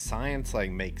science like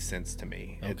makes sense to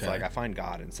me. Okay. It's like I find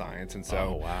God in science, and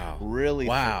so wow, really,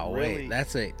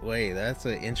 that's an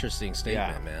interesting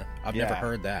statement, man. I've never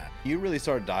heard that. You really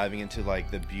start diving into like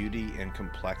the beauty and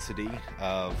complexity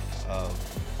of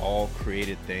all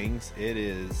created things.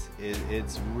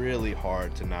 It's really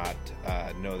hard to not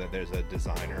know that there's a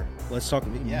designer. Let's talk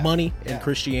money and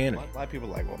Christianity. A lot of people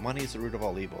are like, well, money is the root of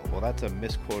all evil. Well, that's a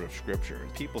misquote of scripture.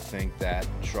 People think that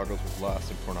struggles with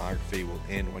lust and pornography will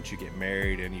end once you get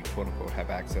married and you quote unquote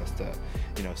have access to,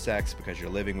 sex because you're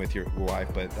living with your wife,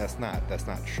 but that's not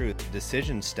true.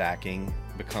 Decision stacking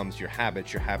becomes your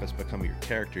habits become your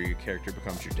character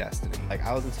becomes your destiny. Like,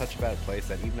 I was in such a bad place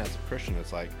that even as a Christian,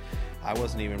 it's like I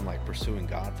wasn't even like pursuing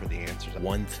God for the answers.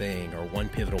 One thing or one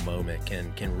pivotal moment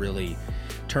can really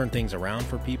turn things around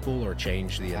for people or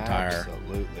change the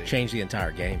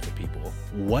entire game for people.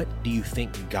 What do you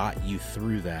think got you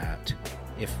through that?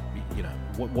 If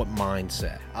what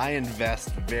mindset? I invest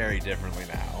very differently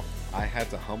now. I had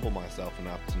to humble myself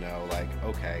enough to know, like,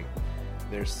 okay,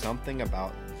 there's something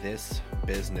about this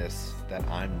business that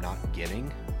I'm not getting,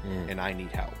 and I need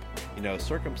help.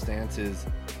 Circumstances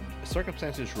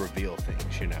reveal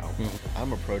things,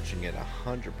 I'm approaching it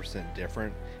 100%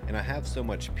 different, and I have so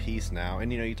much peace now.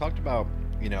 And you talked about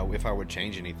if I would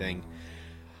change anything.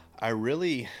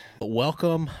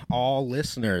 Welcome all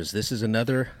listeners. This is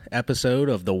another episode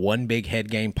of the One Big Head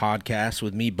Game podcast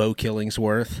with me, Bo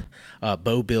Killingsworth.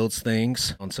 Bo builds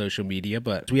things on social media,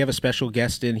 but we have a special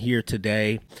guest in here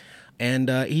today. And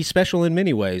he's special in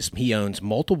many ways. He owns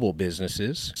multiple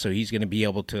businesses, so he's going to be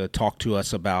able to talk to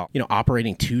us about,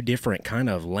 operating two different kind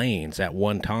of lanes at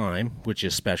one time, which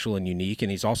is special and unique.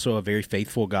 And he's also a very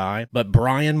faithful guy. But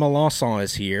Brian Melancon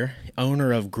is here,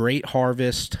 owner of Great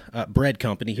Harvest Bread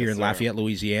Company here in Lafayette,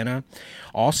 Louisiana.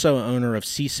 Also owner of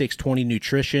C620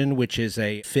 Nutrition, which is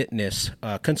a fitness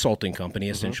consulting company,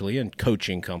 essentially, and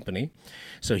coaching company.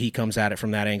 So he comes at it from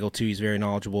that angle too. He's very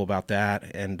knowledgeable about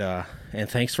that. And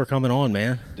thanks for coming on,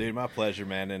 man. Dude, my pleasure,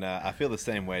 man. And I feel the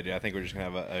same way, dude. I think we're just gonna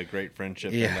have a great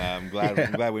friendship. Yeah. And I'm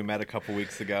glad we met a couple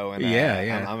weeks ago. And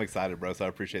I'm excited, bro. So I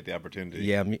appreciate the opportunity.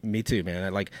 Yeah, me too,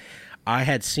 man. I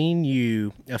had seen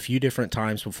you a few different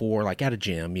times before, like at a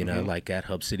gym, like at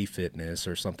Hub City Fitness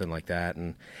or something like that,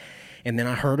 and then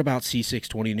I heard about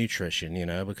C620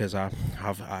 Nutrition, because I've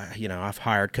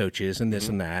hired coaches and this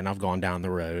and that, and I've gone down the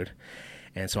road.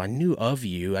 And so I knew of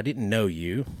you. I didn't know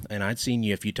you, and I'd seen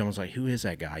you a few times. I was like, who is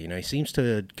that guy? He seems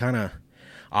to kind of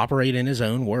operate in his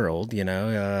own world. He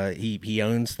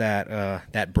owns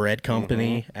that bread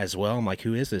company as well. I'm like,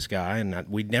 who is this guy? And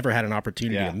we'd never had an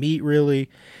opportunity to meet really,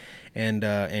 and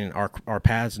our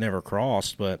paths never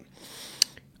crossed. But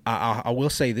I will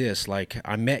say this: like,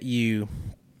 I met you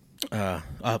a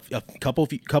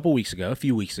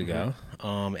few weeks ago,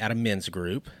 at a men's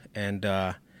group, and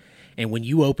when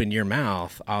you opened your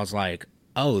mouth, I was like,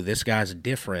 oh, this guy's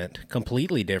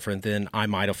completely different than I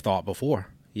might have thought before,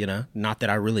 Not that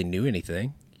I really knew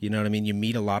anything, you know what I mean? You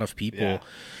meet a lot of people,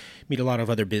 meet a lot of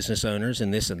other business owners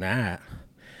and this and that,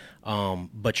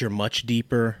 but you're much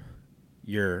deeper,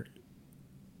 you're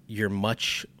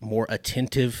much more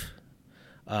attentive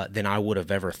than I would have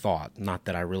ever thought, not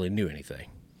that I really knew anything.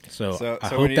 So I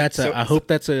hope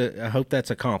that's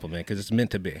a compliment, because it's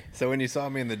meant to be. So when you saw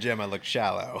me in the gym, I looked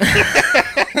shallow.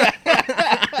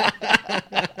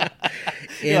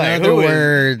 In other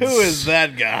words, who is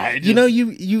that guy?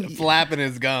 You flapping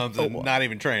his gums and not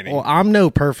even training. Well, I'm no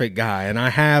perfect guy, and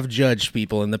I have judged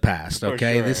people in the past.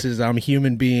 Okay, sure. I'm a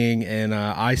human being, and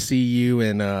I see you,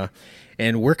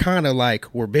 and we're kind of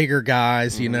like, we're bigger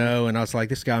guys, and I was like,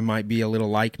 this guy might be a little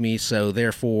like me, so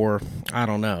therefore, I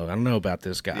don't know about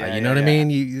this guy. You know what I mean?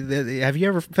 Have you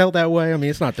ever felt that way? I mean,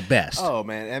 it's not the best. Oh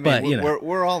man, I mean, but,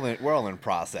 we're all in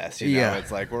process.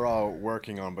 It's like we're all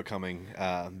working on becoming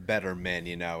better men.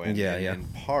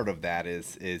 And part of that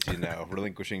is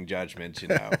relinquishing judgment.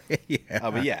 But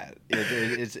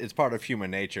it's part of human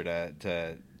nature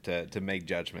to make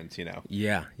judgments,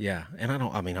 Yeah. And I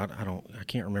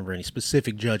can't remember any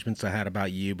specific judgments I had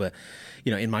about you, but,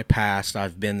 in my past,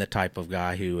 I've been the type of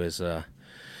guy who is, kind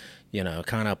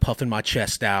of puffing my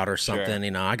chest out or something.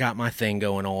 Sure. I got my thing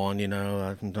going on,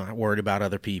 I'm not worried about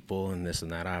other people and this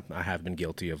and that. I have been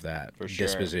guilty of that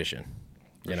disposition.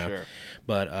 Sure.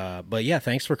 But yeah,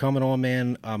 thanks for coming on,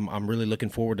 man. I'm really looking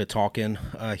forward to talking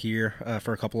here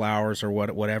for a couple hours or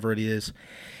whatever it is.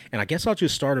 And I guess I'll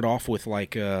just start it off with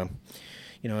the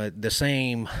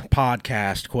same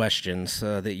podcast questions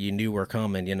that you knew were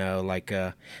coming.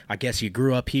 I guess you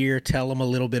grew up here. Tell them a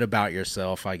little bit about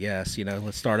yourself. I guess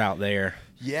let's start out there.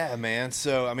 Yeah, man.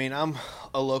 So I'm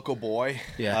a local boy.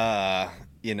 Yeah.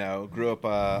 Grew up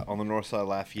on the north side of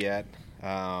Lafayette.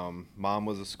 Mom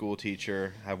was a school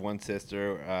teacher. I have one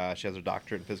sister. She has her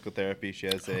doctorate in physical therapy. She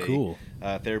has Oh, a cool.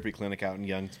 therapy clinic out in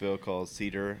Youngsville called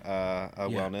Cedar Yeah.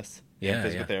 Wellness and Yeah,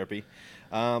 Physical yeah. Therapy.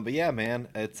 But yeah, man,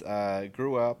 it's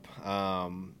grew up,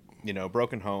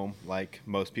 broken home like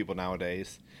most people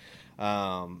nowadays.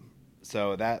 Um,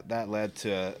 so that led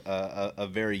to a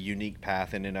very unique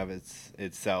path in and of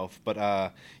itself.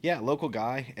 But yeah, local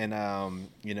guy, and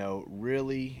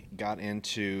really got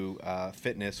into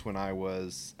fitness when I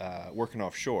was working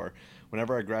offshore.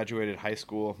 Whenever I graduated high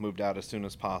school, moved out as soon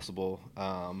as possible.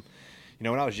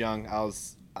 When I was young, I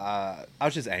was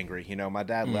just angry. My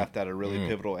dad left at a really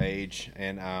pivotal age,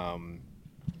 and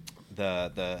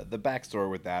the backstory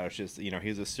with that is just he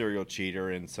was a serial cheater,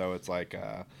 and so it's like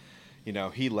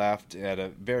he left at a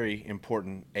very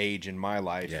important age in my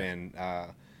life, Yeah.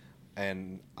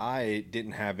 and I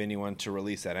didn't have anyone to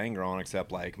release that anger on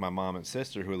except like my mom and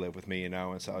sister who lived with me, and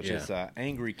so I was Yeah. just an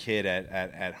angry kid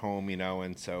at home,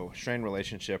 and so strained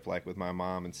relationship like with my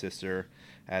mom and sister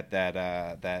at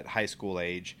that high school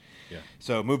age. Yeah.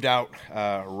 So moved out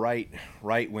right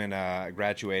when I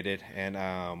graduated,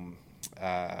 and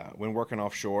when working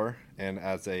offshore and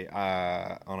as a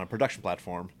on a production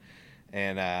platform.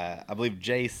 And I believe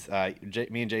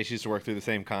me and Jace used to work through the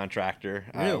same contractor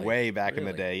Really? way back in the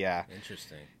Really? day, yeah.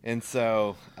 Interesting. And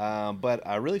so, but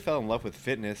I really fell in love with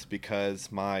fitness because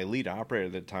my lead operator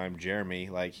at the time, Jeremy,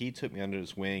 like he took me under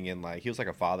his wing, and like he was like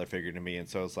a father figure to me. And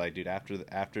so it's like, dude,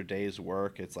 after days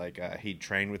work, it's like he'd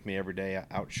train with me every day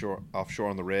offshore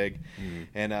on the rig.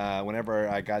 And whenever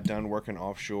I got done working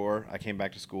offshore, I came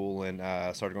back to school and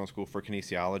started going to school for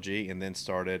kinesiology, and then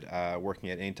started working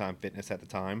at Anytime Fitness at the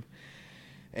time,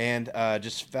 and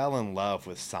just fell in love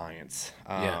with science.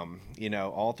 Yeah.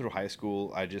 All through high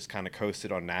school, I just kind of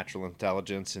coasted on natural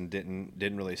intelligence and didn't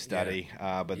really study.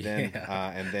 But then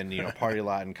Yeah. and then party a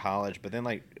lot in college. But then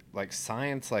like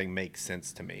science like makes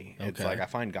sense to me. It's Okay. like I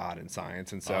find God in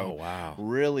science, and Oh, so wow.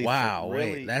 really, Wow.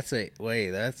 really, That's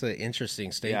an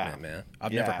interesting statement, yeah, man.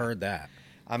 I've never yeah. heard that.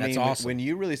 I That's mean, awesome. when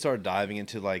you really start diving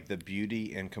into like the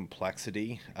beauty and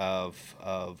complexity of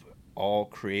all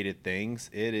created things,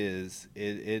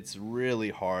 it's really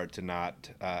hard to not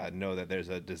know that there's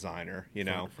a designer.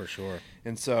 For sure.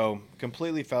 And so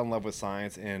completely fell in love with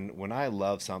science, and when I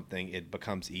love something, it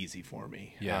becomes easy for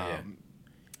me. Yeah, yeah.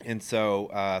 And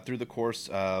so through the course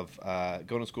of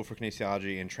going to school for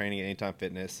kinesiology and training at Anytime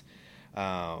Fitness,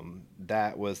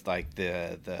 that was like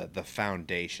the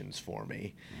foundations for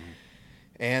me.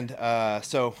 And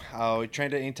so I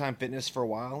trained at Anytime Fitness for a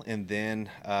while, and then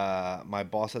my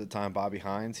boss at the time, Bobby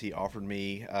Hines, he offered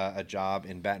me a job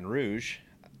in Baton Rouge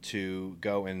to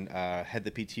go and head the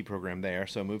PT program there.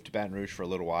 So I moved to Baton Rouge for a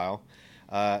little while.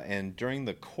 And during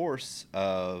the course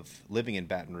of living in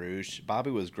Baton Rouge,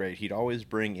 Bobby was great. He'd always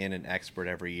bring in an expert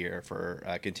every year for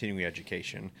continuing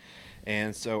education.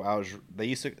 And so they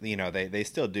used to, they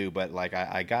still do, but like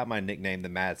I got my nickname, the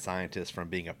Mad Scientist, from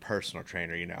being a personal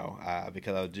trainer,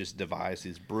 because I would just devise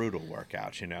these brutal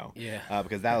workouts, Yeah.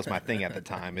 because that was my thing at the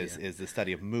time is the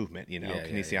study of movement, Yeah.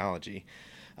 kinesiology.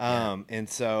 Yeah. And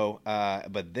so,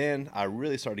 but then I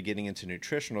really started getting into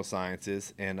nutritional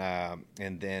sciences, and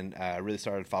then really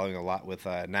started following a lot with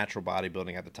natural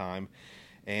bodybuilding at the time.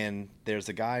 And there's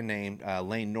a guy named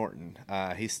Lane Norton.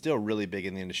 He's still really big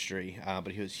in the industry,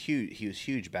 but he was huge. He was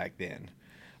huge back then.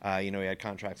 He had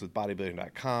contracts with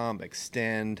bodybuilding.com,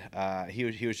 Extend. He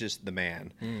was just the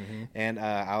man. And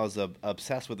I was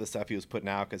obsessed with the stuff he was putting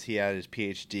out because he had his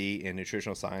PhD in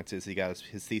nutritional sciences. He got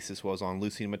his thesis was on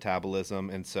leucine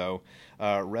metabolism, and so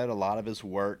read a lot of his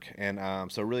work,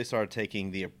 and so really started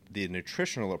taking the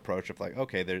nutritional approach of like,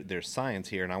 okay, there's science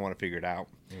here, and I want to figure it out.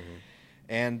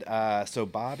 And so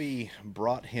Bobby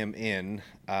brought him in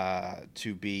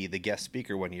to be the guest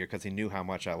speaker one year because he knew how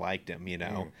much I liked him,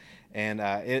 And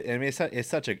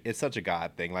it's such a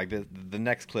God thing. Like the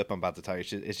next clip I'm about to tell you,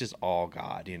 it's just all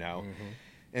God,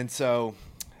 And so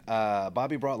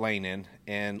Bobby brought Lane in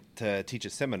and to teach a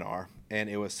seminar, and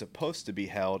it was supposed to be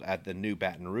held at the new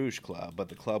Baton Rouge club, but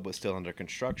the club was still under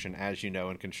construction. As you know,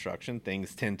 in construction,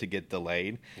 things tend to get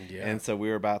delayed. Yeah. And so we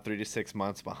were about 3 to 6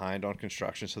 months behind on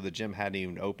construction, so the gym hadn't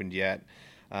even opened yet.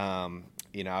 I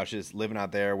was just living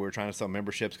out there. We were trying to sell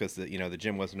memberships because the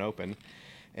gym wasn't open.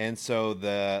 And so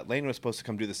Lane was supposed to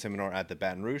come do the seminar at the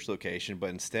Baton Rouge location,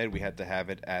 but instead we had to have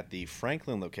it at the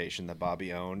Franklin location that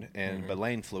Bobby owned. But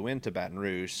Lane flew into Baton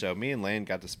Rouge, so me and Lane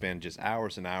got to spend just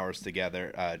hours and hours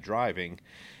together driving,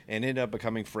 and ended up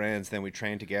becoming friends. Then we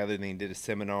trained together, and then did a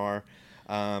seminar,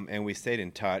 and we stayed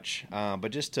in touch. But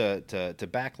just to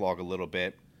backlog a little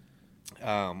bit,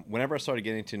 whenever I started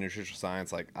getting into nutritional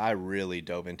science, like I really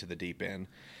dove into the deep end.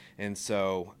 And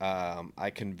so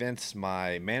I convinced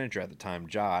my manager at the time,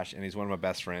 Josh, and he's one of my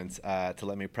best friends, to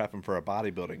let me prep him for a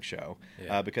bodybuilding show.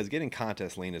 Because getting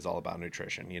contest lean is all about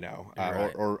nutrition,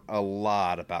 Right. or a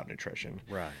lot about nutrition.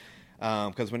 Right.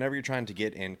 Because whenever you're trying to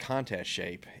get in contest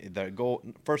shape, the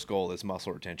first goal is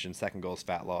muscle retention, second goal is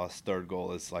fat loss, third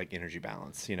goal is like energy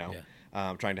balance,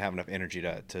 trying to have enough energy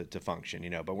to function,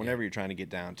 But whenever you're trying to get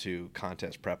down to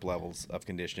contest prep levels of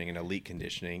conditioning and elite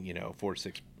conditioning, 4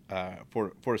 to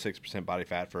 6% body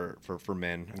fat for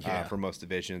men, for most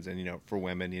divisions, and for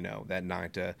women, that 9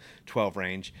 to 12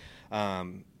 range.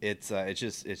 It's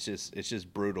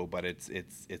just brutal, but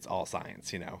it's all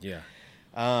science, Yeah.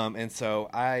 And so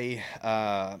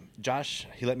Josh,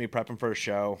 he let me prep him for a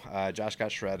show. Josh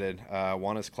got shredded,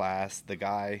 won his class. The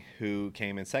guy who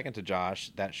came in second to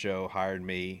Josh, that show, hired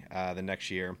me the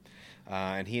next year,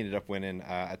 and he ended up winning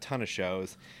a ton of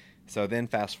shows. So then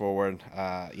fast forward,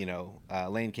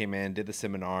 Lane came in, did the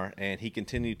seminar, and he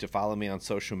continued to follow me on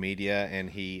social media, and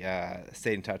he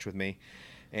stayed in touch with me.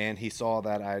 And he saw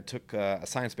that I took a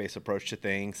science-based approach to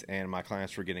things, and my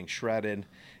clients were getting shredded.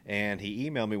 And he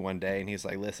emailed me one day, and he's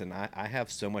like, listen, I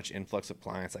have so much influx of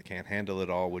clients, I can't handle it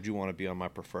all. Would you want to be on my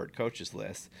preferred coaches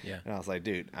list? Yeah. And I was like,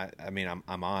 dude,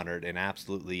 I'm honored, and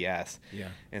absolutely yes. Yeah.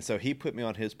 And so he put me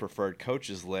on his preferred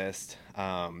coaches list.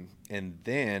 And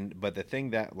then, but the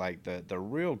thing that, like, the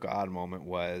real God moment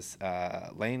was,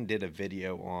 Lane did a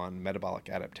video on metabolic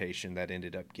adaptation that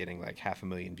ended up getting like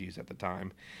 500,000 views at the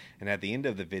time. And at the end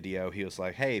of the video, he was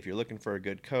like, hey, if you're looking for a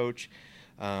good coach,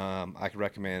 I could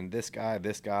recommend this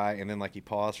guy, and then like he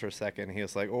paused for a second, and he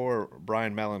was like, or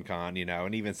Brian Melancon,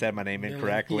 and even said my name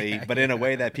incorrectly, but in a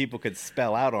way that people could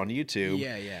spell out on YouTube.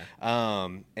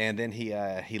 And then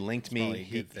he linked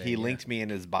me. He linked me in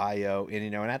his bio,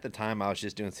 and and at the time I was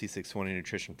just doing C620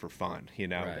 nutrition for fun.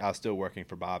 Right. I was still working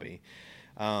for Bobby.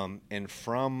 And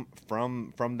from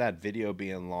that video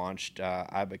being launched,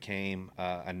 I became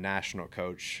a national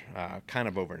coach kind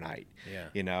of overnight.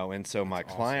 And so my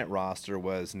client roster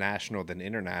was national than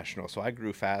international. So I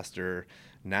grew faster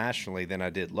nationally than I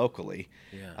did locally.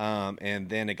 And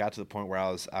then it got to the point where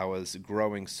I was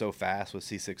growing so fast with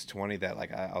C620 that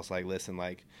like I was like, listen,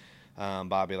 like,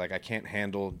 Bobby, like I can't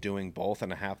handle doing both,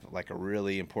 and I have like a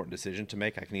really important decision to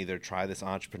make. I can either try this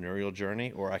entrepreneurial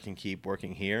journey, or I can keep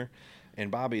working here. And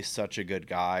Bobby's such a good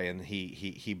guy, and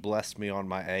he blessed me on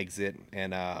my exit,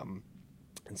 and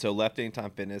so left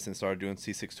Anytime Fitness and started doing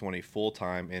C620 full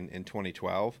time in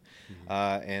 2012,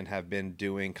 and have been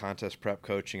doing contest prep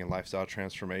coaching and lifestyle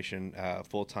transformation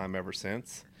full time ever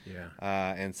since.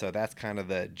 And so that's kind of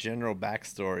the general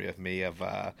backstory of me of,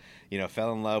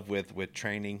 fell in love with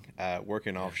training,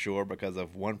 working offshore because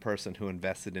of one person who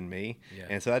invested in me.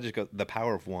 And so that just goes, the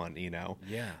power of one,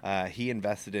 he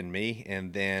invested in me,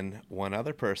 and then one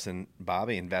other person,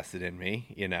 Bobby, invested in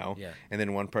me, and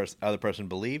then other person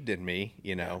believed in me,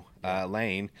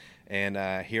 Lane.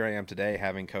 And here I am today,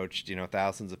 having coached,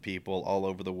 thousands of people all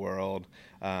over the world,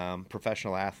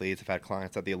 professional athletes. I've had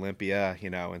clients at the Olympia,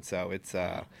 and so it's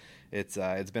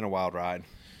been a wild ride.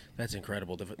 That's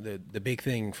incredible. The big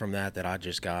thing from that I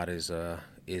just got is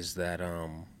that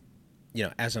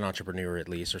as an entrepreneur at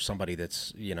least, or somebody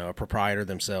that's a proprietor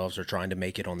themselves, or trying to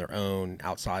make it on their own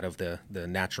outside of the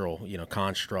natural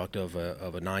construct of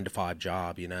a 9-to-5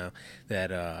 job,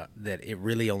 that it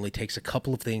really only takes a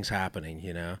couple of things happening.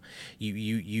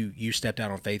 You stepped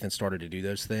out on faith and started to do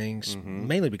those things,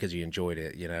 mainly because you enjoyed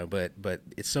it. But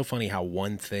it's so funny how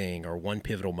one thing or one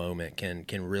pivotal moment can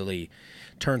really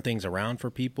turn things around for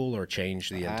people, or change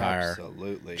the entire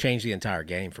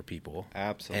game for people.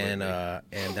 Absolutely.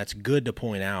 And that's good to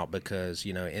point out, because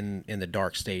in the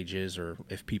dark stages, or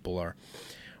if people are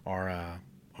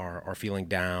feeling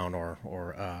down, or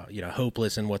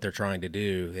hopeless in what they're trying to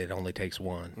do, it only takes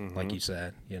one, like you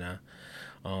said.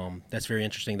 That's very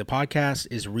interesting. The podcast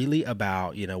is really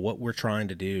about what we're trying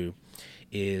to do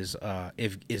is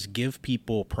give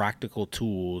people practical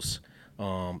tools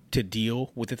to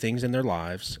deal with the things in their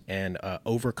lives, and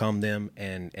overcome them,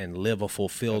 and live a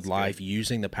fulfilled life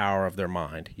using the power of their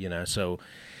mind. So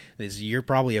you're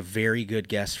probably a very good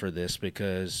guest for this,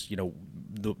 because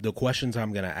the questions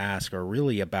I'm going to ask are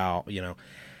really about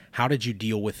how did you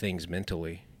deal with things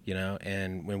mentally,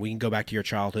 and when we can go back to your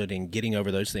childhood and getting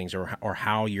over those things, or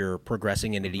how you're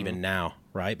progressing in it even now,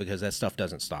 right? Because that stuff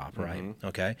doesn't stop, right?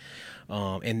 Okay.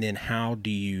 And then how do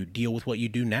you deal with what you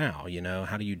do now?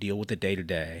 How do you deal with the day to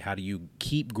day? How do you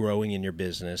keep growing in your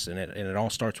business? And it all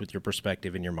starts with your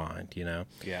perspective in your mind,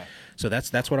 Yeah. So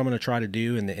that's what I'm going to try to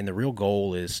do. And the real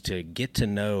goal is to get to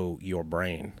know your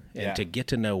brain, and to get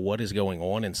to know what is going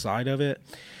on inside of it,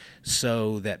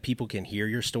 so that people can hear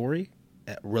your story,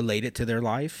 relate it to their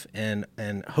life, and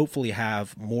hopefully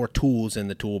have more tools in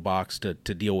the toolbox to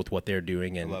deal with what they're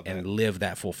doing and live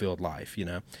that fulfilled life, you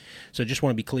know. So just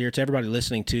want to be clear to everybody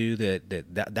listening to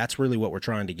that's really what we're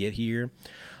trying to get here.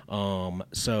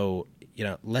 So, you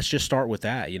know, let's just start with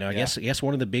that. You know, I guess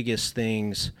one of the biggest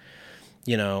things,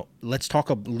 you know, let's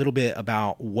talk a little bit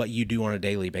about what you do on a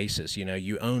daily basis. You know,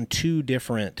 you own two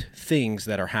different things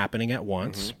that are happening at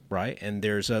once, right? And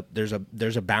there's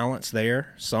a balance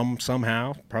there.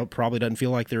 Somehow probably doesn't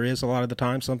feel like there is a lot of the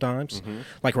time. Sometimes,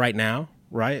 like right now,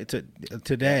 right?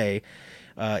 Today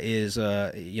is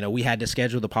you know, we had to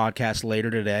schedule the podcast later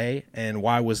today, and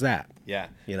why was that? Yeah,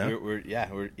 you know,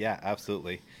 we're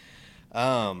absolutely,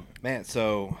 man.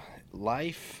 So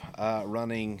life,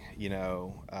 running, you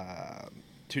know,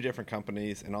 two different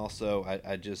companies, and also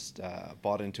I just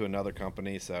bought into another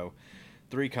company, so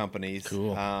 3 companies.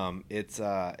 Cool. It's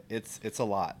a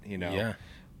lot, you know. Yeah.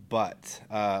 But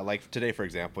like today, for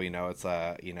example, you know, it's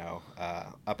you know,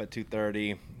 up at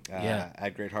 2:30,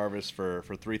 at Great Harvest for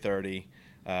 3:30.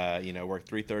 You know, work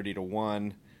 3:30 to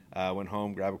 1. Went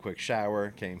home, grab a quick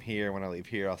shower, came here. When I leave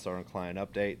here, I'll start on client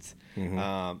updates.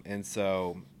 And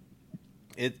so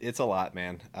it's a lot,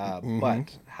 man.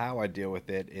 But how I deal with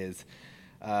it is,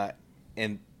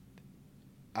 and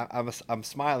I'm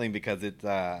smiling because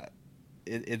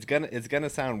it's gonna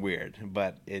sound weird,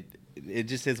 but it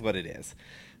just is what it is.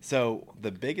 So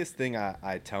the biggest thing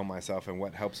I tell myself, and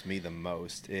what helps me the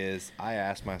most, is I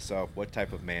ask myself, what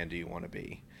type of man do you want to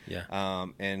be? Yeah.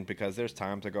 And because there's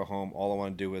times I go home, all I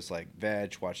want to do is like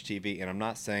veg, watch TV, and I'm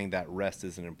not saying that rest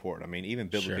isn't important. I mean, even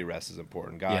biblically, rest is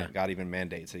important. God even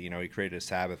mandates it. You know, He created a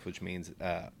Sabbath, which means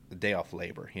a day off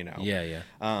labor. You know. Yeah.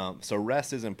 So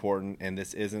rest is important, and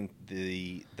this isn't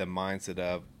the mindset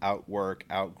of outwork,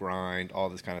 outgrind, all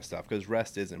this kind of stuff, because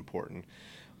rest is important.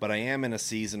 But I am in a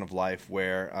season of life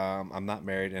where I'm not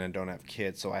married and I don't have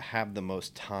kids, so I have the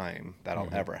most time that I'll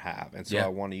ever have. And so I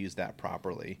want to use that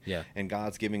properly. Yeah. And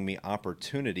God's giving me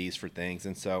opportunities for things.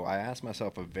 And so I ask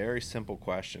myself a very simple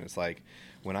question. It's like,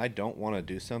 when I don't want to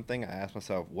do something, I ask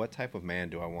myself, what type of man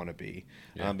do I want to be?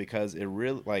 Yeah. Because it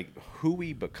really, like, who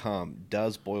we become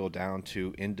does boil down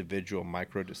to individual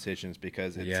micro decisions,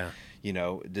 because it's, you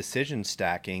know, decision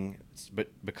stacking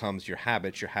becomes your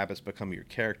habits become your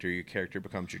character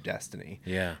becomes your destiny.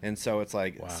 Yeah. And so it's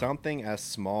like something as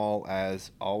small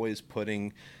as always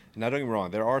putting, now don't get me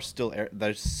wrong,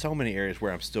 there's so many areas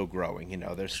where I'm still growing. You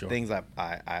know, there's things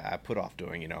I put off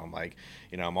doing. You know, I'm like,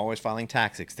 you know, I'm always filing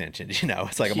tax extensions. You know,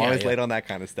 it's like I'm always late on that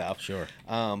kind of stuff. Sure.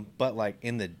 But like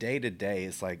in the day to day,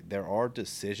 it's like there are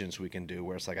decisions we can do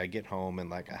where it's like I get home and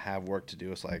like I have work to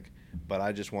do. It's like, but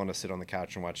I just want to sit on the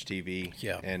couch and watch TV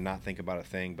and not think about a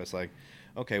thing. But it's like,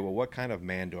 okay, well, what kind of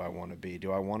man do I want to be?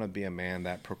 Do I want to be a man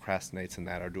that procrastinates in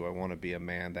that, or do I want to be a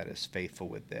man that is faithful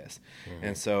with this?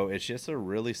 And so it's just a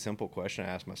really simple question I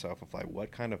ask myself of like,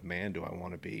 what kind of man do I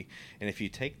want to be? And if you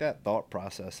take that thought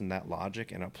process and that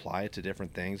logic and apply it to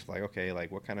different things, like, okay,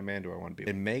 like what kind of man do I want to be?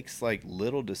 It makes like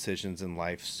little decisions in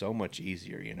life so much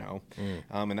easier, you know?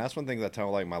 And that's one thing that I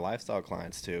tell like my lifestyle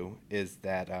clients too, is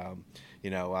that, you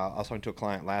know, I was talking to a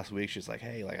client last week. She's like,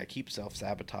 hey, like I keep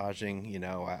self-sabotaging. You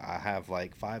know, I have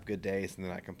like 5 good days, and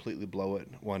then I completely blow it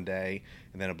one day,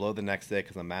 and then I blow the next day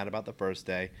because I'm mad about the first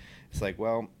day. It's like,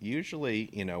 well, usually,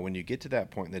 you know, when you get to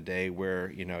that point in the day where,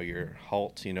 you know, you're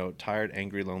halt, you know, tired,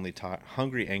 angry, lonely,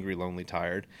 hungry, angry, lonely,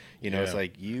 tired, you know, it's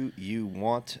like you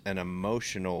want an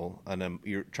emotional,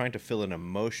 you're trying to fill an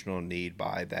emotional need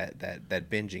by that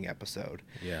binging episode.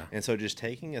 Yeah. And so just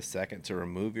taking a second to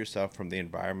remove yourself from the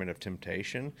environment of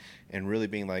temptation and really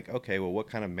being like, okay, well, what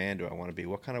kind of man do I want to be?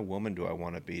 What kind of woman do I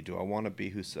want to be? Do I want to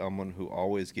be someone who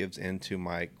always gives in to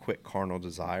my quick carnal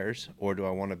desires? Or do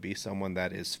I want to be someone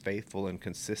that is faithful and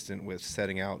consistent with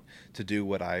setting out to do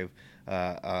what I've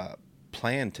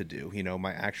planned to do, you know,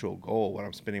 my actual goal, what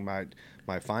I'm spending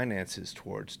my finances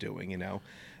towards doing, you know?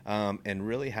 And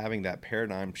really having that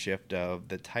paradigm shift of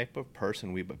the type of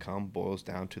person we become boils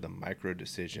down to the micro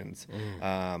decisions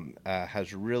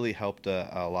has really helped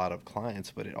a lot of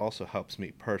clients, but it also helps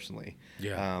me personally.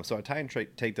 So I try and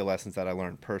take the lessons that I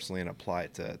learned personally and apply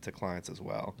it to clients as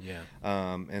well.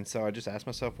 And so I just ask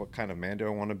myself, what kind of man do I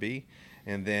want to be?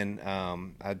 And then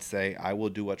I'd say I will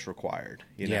do what's required,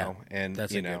 you know. And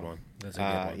that's a good one. That's a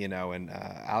good one. You know, and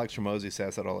Alex Ramosi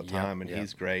says that all the time, and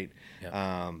he's great.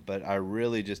 But I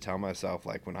really just tell myself,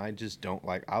 like, when I just don't,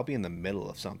 like, I'll be in the middle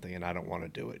of something and I don't want to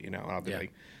do it, you know, and I'll be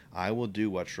like, I will do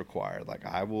what's required. Like,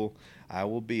 I will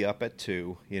be up at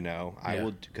 2, you know, I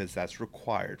will, because that's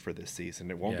required for this season.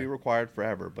 It won't be required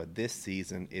forever, but this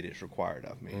season it is required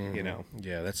of me, you know.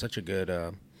 Yeah, that's such a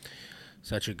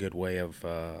good way of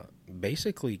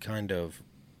basically kind of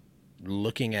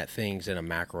looking at things in a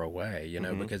macro way,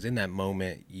 because in that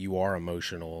moment you are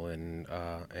emotional, and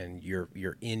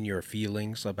you're in your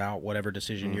feelings about whatever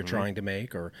decision you're trying to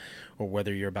make, or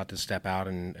whether you're about to step out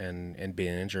and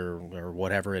binge, or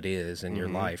whatever it is in your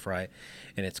life, right?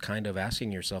 And it's kind of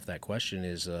asking yourself that question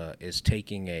is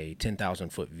taking a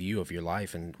 10,000-foot view of your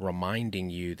life and reminding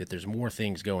you that there's more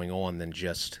things going on than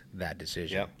just that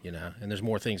decision, Yep. and there's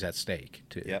more things at stake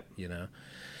too. Yep.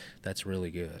 That's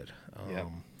really good. Yep.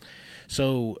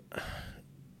 So,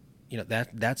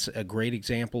 that's a great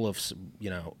example of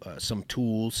some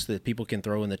tools that people can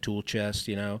throw in the tool chest.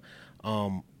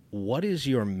 What is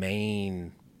your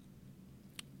main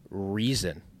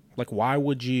reason? Like, why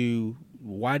do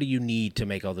you need to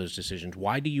make all those decisions?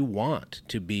 Why do you want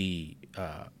to be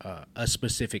a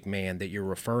specific man that you're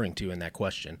referring to in that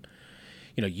question?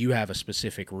 You have a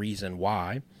specific reason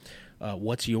why.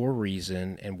 What's your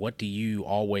reason, and what do you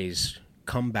always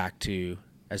come back to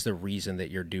as the reason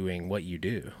that you're doing what you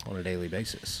do on a daily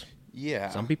basis? Yeah.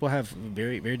 Some people have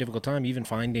very, very difficult time even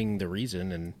finding the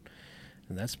reason, and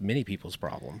that's many people's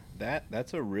problem.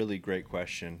 That's a really great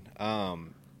question.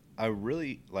 I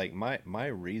really like my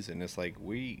reason is like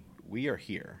we are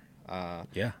here.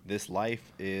 Yeah. This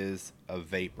life is a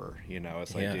vapor.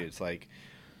 It's like, Yeah. dude, it's like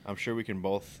I'm sure we can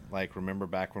both like remember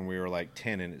back when we were like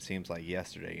 10 and it seems like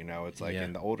yesterday. It's like, Yeah.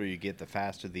 and the older you get, the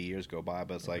faster the years go by.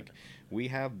 But it's like we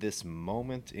have this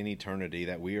moment in eternity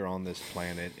that we are on this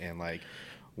planet, and like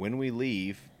when we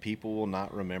leave, people will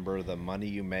not remember the money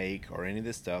you make or any of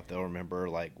this stuff. They'll remember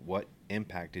like what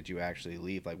impact did you actually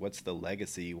leave? Like what's the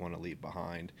legacy you want to leave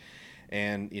behind?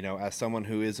 And, as someone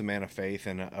who is a man of faith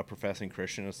and a professing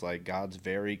Christian, it's like God's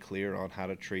very clear on how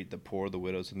to treat the poor, the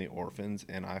widows, and the orphans.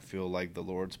 And I feel like the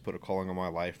Lord's put a calling on my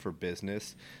life for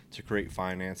business, to create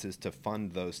finances, to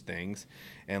fund those things.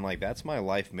 And like that's my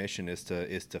life mission, is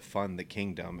to fund the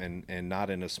kingdom, and not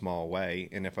in a small way.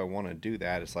 And if I want to do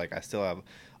that, it's like I still have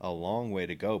a long way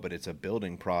to go, but it's a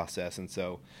building process. And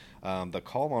so the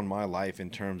call on my life in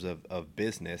terms of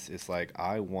business is like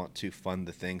I want to fund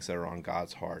the things that are on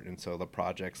God's heart. And so the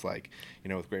projects like,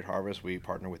 with Great Harvest, we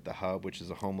partner with The Hub, which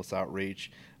is a homeless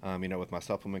outreach. With my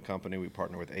supplement company, we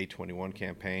partner with A21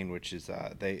 Campaign, which is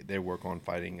they work on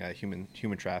fighting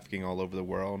human trafficking all over the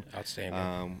world.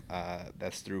 Outstanding.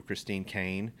 That's through Christine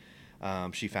Kane.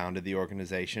 She founded the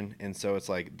organization. And so it's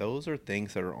like those are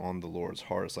things that are on the Lord's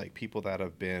heart. It's like people that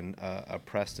have been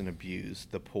oppressed and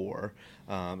abused, the poor.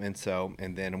 And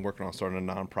then I'm working on starting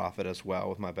a nonprofit as well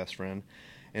with my best friend.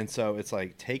 And so it's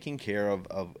like taking care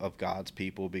of God's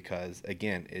people, because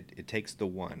again, it takes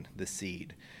the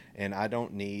seed. And I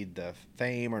don't need the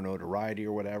fame or notoriety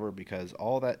or whatever, because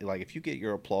all that, like if you get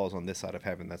your applause on this side of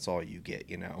heaven, that's all you get,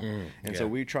 And so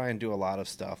we try and do a lot of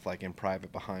stuff like in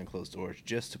private behind closed doors,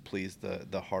 just to please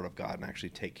the heart of God and actually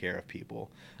take care of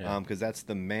people. Because that's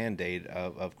the mandate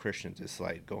of Christians. It's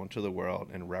like go into the world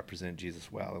and represent Jesus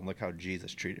well. And look how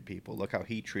Jesus treated people. Look how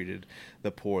he treated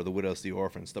the poor, the widows, the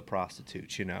orphans, the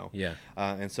prostitutes, Yeah.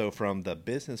 And so from the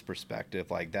business perspective,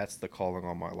 like that's the calling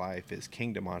on my life, is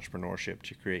kingdom entrepreneurship,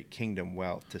 to create kingdom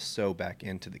wealth, to sow back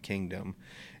into the kingdom.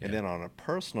 And then on a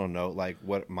personal note, like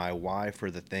what my why for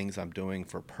the things I'm doing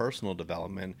for personal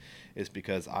development is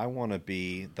because I want to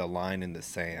be the line in the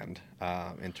sand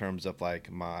in terms of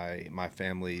like my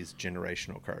family's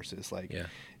generational curses. Like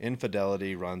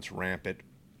infidelity runs rampant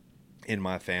in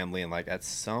my family, and like at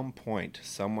some point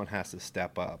someone has to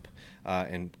step up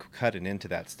and cut it into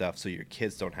that stuff, so your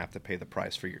kids don't have to pay the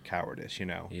price for your cowardice.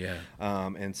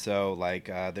 And so like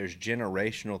there's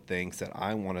generational things that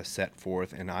I want to set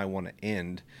forth and I want to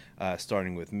end,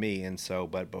 starting with me. And so,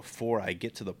 but before I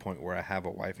get to the point where I have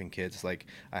a wife and kids, like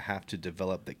I have to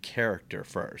develop the character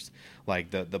first.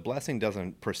 Like the blessing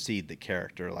doesn't precede the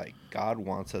character. Like God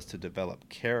wants us to develop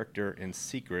character in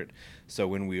secret, so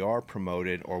when we are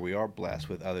promoted or we are blessed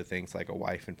with other things like a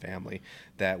wife and family,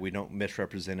 that we don't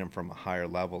misrepresent him from a higher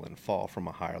level and fall from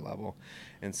a higher level.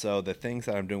 And so the things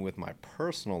that I'm doing with my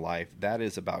personal life, that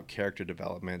is about character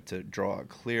development, to draw a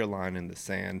clear line in the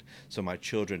sand, so my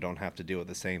children don't have to deal with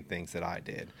the same things that I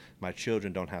did. My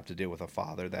children don't have to deal with a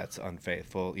father that's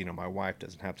unfaithful. My wife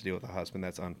doesn't have to deal with a husband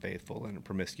that's unfaithful and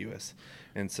promiscuous.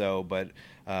 And so, but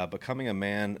becoming a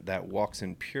man that walks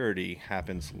in purity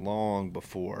happens long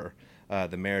before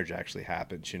the marriage actually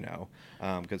happens,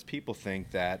 because people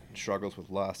think that struggles with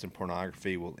lust and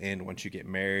pornography will end once you get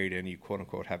married and you quote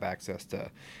unquote have access to,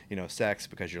 sex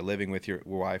because you're living with your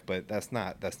wife. But that's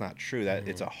not true. That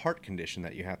it's a heart condition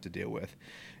that you have to deal with.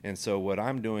 And so what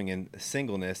I'm doing in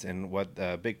singleness, and what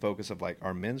the big focus of like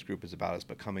our men's group is about, is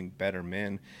becoming better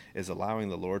men, is allowing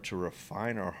the Lord to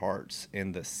refine our hearts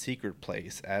in the secret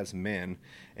place as men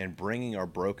and bringing our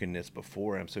brokenness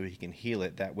before him so he can heal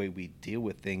it. That way we deal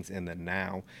with things in the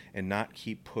now and not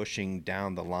keep pushing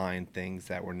down the line things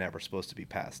that were never supposed to be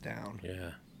passed down.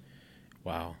 Yeah.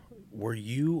 Wow.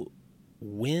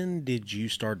 When did you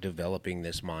start developing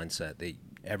this mindset that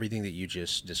everything that you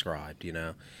just described,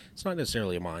 it's not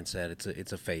necessarily a mindset,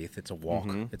 it's a faith, it's a walk,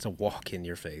 it's a walk in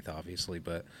your faith, obviously.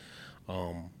 But,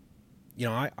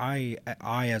 I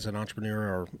as an entrepreneur,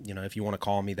 or, if you want to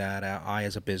call me that, I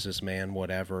as a businessman,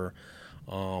 whatever,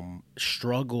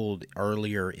 struggled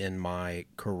earlier in my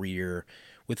career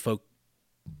with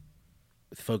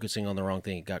focusing on the wrong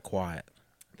thing. It got quiet.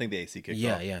 I think the AC kicked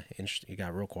off. Yeah. Interesting. It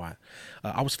got real quiet.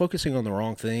 I was focusing on the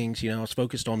wrong things. I was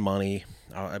focused on money,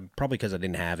 probably because I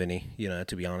didn't have any,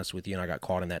 to be honest with you. And I got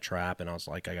caught in that trap, and I was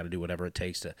like, I got to do whatever it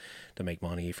takes to make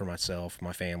money for myself,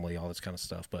 my family, all this kind of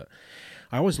stuff. But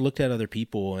I always looked at other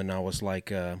people, and I was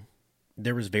like,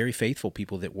 there was very faithful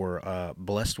people that were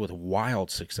blessed with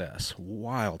wild success,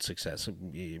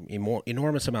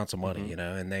 enormous amounts of money,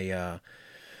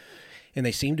 and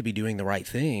they seem to be doing the right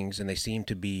things, and they seem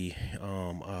to be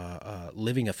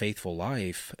living a faithful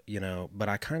life, but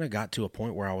I kind of got to a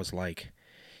point where I was like,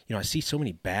 I see so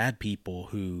many bad people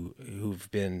who've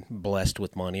been blessed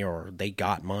with money, or they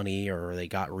got money, or they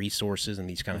got resources and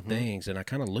these kind of things. And I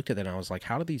kind of looked at it and I was like,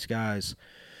 how do these guys,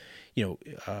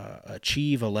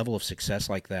 achieve a level of success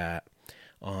like that?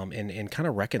 And kind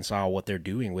of reconcile what they're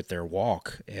doing with their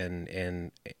walk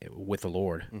and with the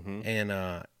Lord. And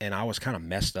I was kind of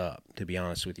messed up, to be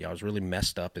honest with you. I was really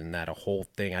messed up in that whole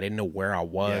thing. I didn't know where I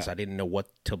was. Yeah. I didn't know what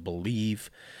to believe,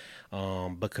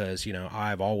 because,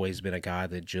 I've always been a guy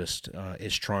that just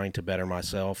is trying to better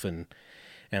myself, and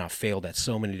I failed at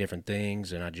so many different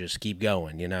things, and I just keep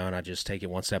going, and I just take it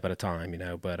one step at a time,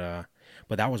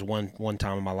 but that was one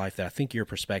time in my life that I think your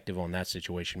perspective on that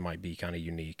situation might be kind of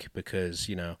unique, because,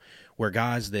 we're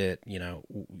guys that,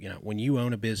 when you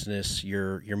own a business,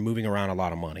 you're moving around a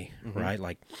lot of money, right?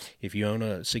 Like if you own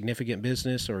a significant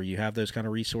business or you have those kind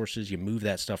of resources, you move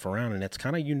that stuff around, and it's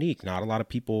kind of unique. Not a lot of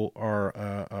people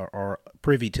are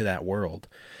privy to that world.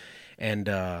 And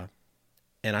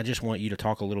I just want you to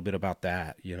talk a little bit about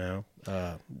that,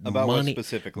 about money, what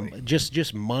specifically?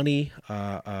 Just money,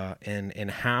 and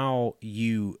how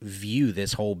you view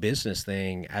this whole business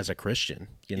thing as a Christian,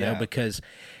 because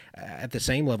at the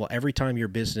same level, every time your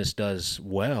business does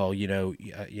well,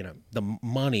 the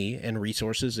money and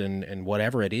resources and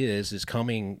whatever it is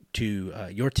coming to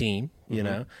your team,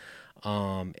 and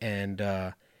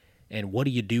what do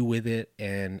you do with it,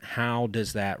 and how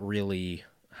does that really?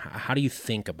 How do you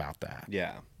think about that?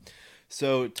 Yeah.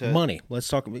 So money. Let's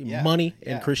talk about money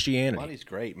and Christianity. Money's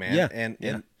great, man.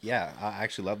 And I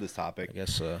actually love this topic. I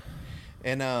guess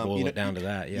and boil it down to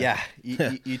that.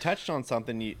 You touched on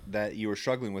something that you were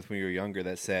struggling with when you were younger.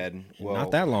 That said, well, not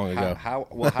that long ago. How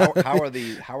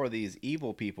are these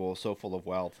evil people so full of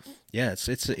wealth? Yeah,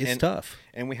 it's tough.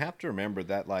 And we have to remember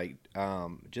that, like,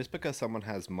 just because someone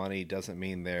has money doesn't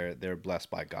mean they're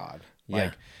blessed by God.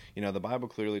 Like, the Bible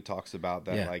clearly talks about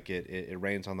that. Like it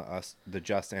rains on the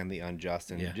just and the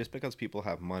unjust, and just because people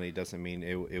have money doesn't mean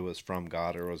it was from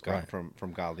God, or it was got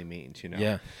from godly means.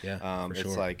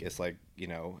 It's like it's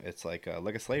like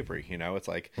a slavery. It's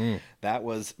like that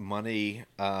was money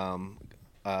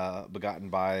begotten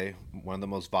by one of the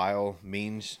most vile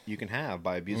means you can have,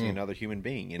 by abusing another human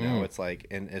being. It's like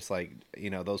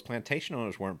those plantation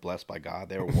owners weren't blessed by God.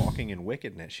 They were walking in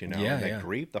wickedness, and they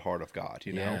grieved the heart of God,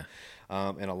 and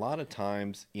a lot of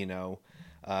times,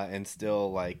 and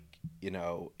still, like,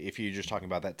 if you're just talking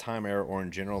about that time era or in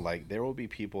general, like, there will be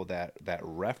people that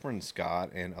reference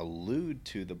God and allude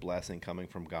to the blessing coming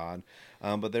from God.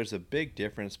 But there's a big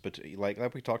difference between, like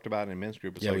we talked about in men's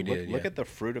group. It's look at the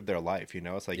fruit of their life.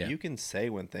 It's like you can say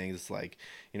when things like,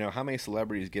 how many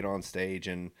celebrities get on stage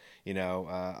and,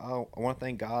 I want to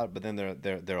thank God, but then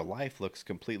their life looks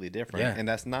completely different. Yeah. And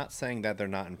that's not saying that they're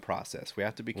not in process. We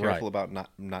have to be careful about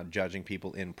not judging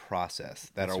people in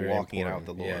process that are walking out with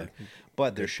the Lord.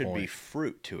 But there should be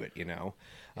fruit to it,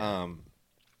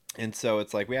 And so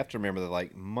it's like we have to remember that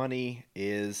like money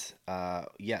is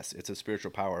yes, it's a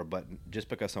spiritual power, but just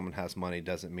because someone has money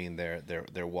doesn't mean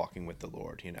they're walking with the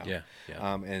Lord, you know. Yeah,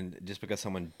 yeah. And just because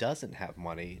someone doesn't have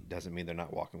money doesn't mean they're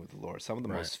not walking with the Lord. Some of the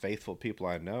Right. most faithful people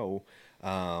I know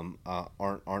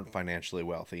aren't financially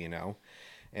wealthy, you know.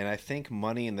 And I think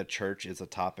money in the church is a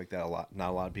topic that not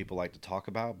a lot of people like to talk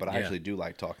about, but I Yeah. actually do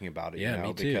like talking about it, you Yeah, me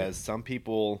know, too. because some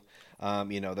people,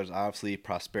 you know, there's obviously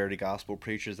prosperity gospel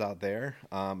preachers out there,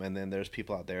 and then there's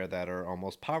people out there that are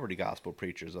almost poverty gospel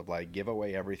preachers of like give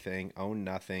away everything, own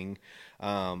nothing,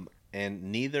 and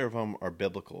neither of them are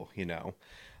biblical, you know.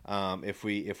 If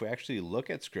we actually look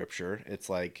at scripture, it's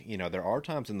like, you know, there are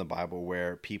times in the Bible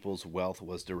where people's wealth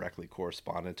was directly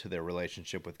corresponded to their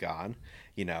relationship with God,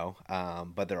 you know.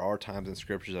 But there are times in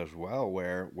scriptures as well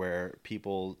where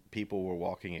people were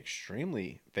walking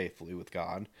extremely faithfully with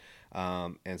God,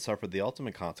 and suffered the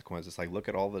ultimate consequences. Like look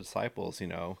at all the disciples, you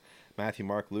know, Matthew,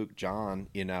 Mark, Luke, John,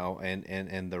 you know, and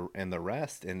the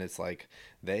rest. And it's like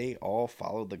they all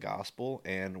followed the gospel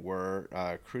and were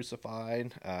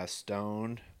crucified,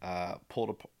 stoned,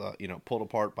 pulled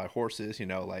apart by horses, you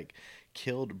know, like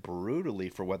killed brutally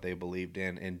for what they believed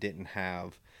in and didn't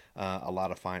have a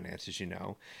lot of finances, you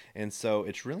know. And so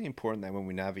it's really important that when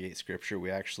we navigate scripture, we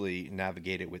actually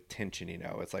navigate it with tension, you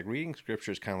know. It's like reading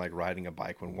scripture is kind of like riding a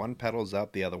bike. When one pedal's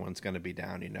up, the other one's going to be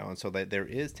down, you know. And so that there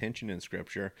is tension in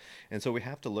scripture. And so we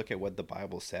have to look at what the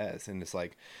Bible says. And it's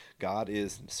like God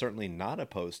is certainly not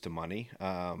opposed to money,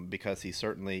 because he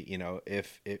certainly, you know,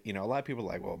 if you know, a lot of people are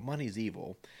like, well, money's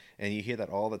evil. And you hear that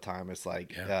all the time. It's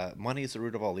like Yeah. money is the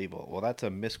root of all evil. Well, that's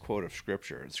a misquote of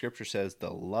scripture. Scripture says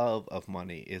the love of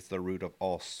money is the root of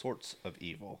all sorts of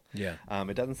evil. Yeah.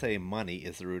 It doesn't say money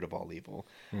is the root of all evil,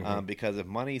 Mm-hmm. because if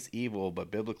money's evil,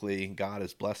 but biblically God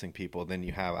is blessing people, then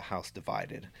you have a house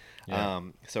divided. Yeah.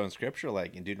 So in scripture,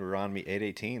 like in Deuteronomy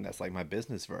 8:18, that's like my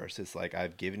business verse. It's like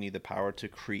I've given you the power to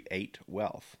create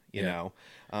wealth. You Yeah.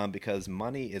 know, because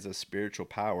money is a spiritual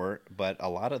power, but a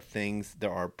lot of things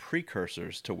there are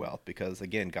precursors to wealth. Because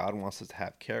again, God wants us to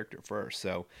have character first.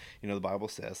 So you know, the Bible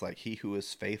says like he who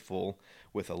is faithful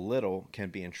with a little can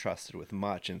be entrusted with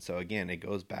much. And so again, it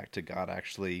goes back to God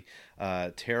actually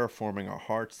terraforming our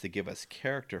hearts to give us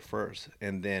character first,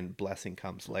 and then blessing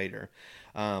comes later.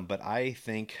 But I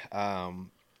think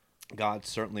God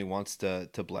certainly wants to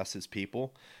bless his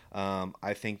people.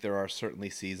 I think there are certainly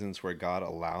seasons where God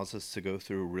allows us to go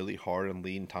through really hard and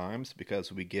lean times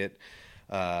because we get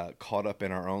caught up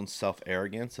in our own self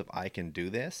arrogance of I can do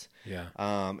this. Yeah.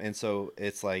 And so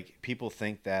it's like people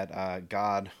think that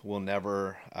God will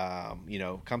never, you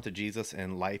know, come to Jesus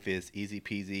and life is easy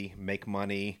peasy, make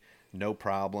money, no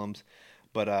problems.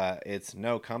 But it's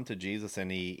no, come to Jesus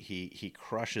and he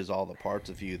crushes all the parts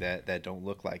of you that don't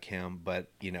look like him. But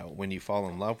you know, when you fall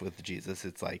in love with Jesus,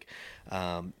 it's like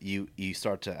you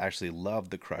start to actually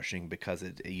love the crushing because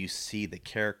you see the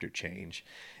character change.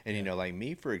 And you Yeah. know, like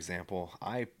me for example,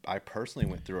 I personally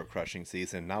went through a crushing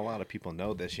season. Not a lot of people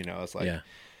know this. You know, it's like Yeah.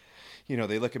 you know,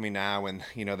 they look at me now and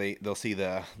you know they'll see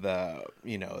the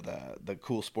you know the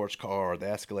cool sports car or the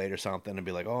Escalade or something and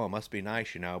be like, oh, it must be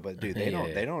nice, you know. But dude, Yeah.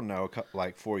 Yeah. they don't know.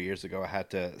 Like 4 years ago, I had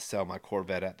to sell my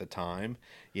Corvette at the time,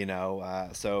 you know.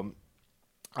 So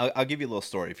I'll give you a little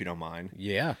story if you don't mind.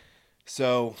 Yeah.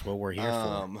 So That's what we're here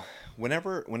for.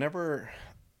 whenever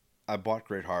I bought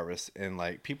Great Harvest and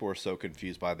like people were so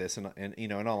confused by this and you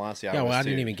know, in all honesty, I Yeah. Well, was I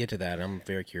didn't too. even get to that. I'm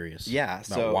very curious Yeah, about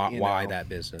so you why know, that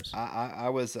business. I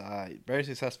was a very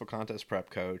successful contest prep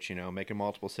coach, you know, making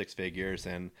multiple six figures,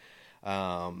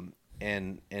 um,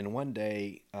 and one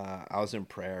day I was in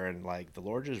prayer, and like the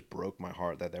Lord just broke my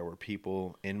heart that there were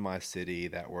people in my city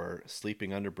that were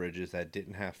sleeping under bridges that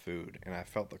didn't have food, and I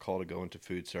felt the call to go into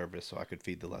food service so I could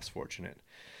feed the less fortunate.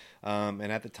 And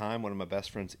at the time, one of my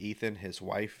best friends, Ethan, his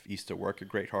wife used to work at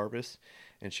Great Harvest,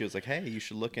 and she was like, "Hey, you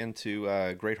should look into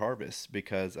Great Harvest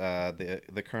because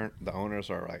the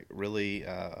owners are like really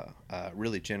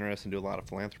really generous and do a lot of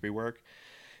philanthropy work."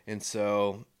 And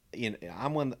so, you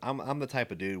know, I'm the type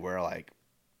of dude where like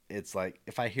it's like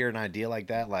if I hear an idea like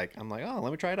that, like I'm like, oh, let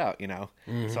me try it out, you know.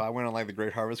 And Hmm. so I went on like the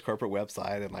Great Harvest corporate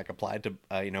website and like applied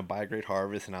to you know, buy a Great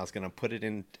Harvest, and I was gonna put it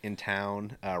in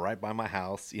town right by my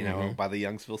house, you know, Hmm. by the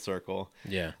Youngsville Circle.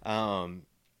 Yeah. Um,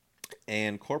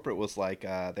 and corporate was like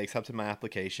they accepted my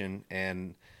application,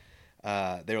 and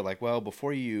they were like, well,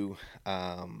 before you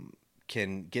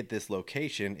can get this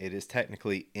location, it is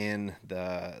technically in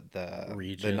the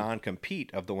Region.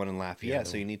 non-compete of the one in Yeah. Lafayette,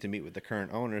 so you need to meet with the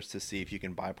current owners to see if you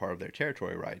can buy part of their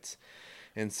territory rights.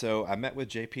 And so I met with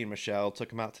JP and Michelle, took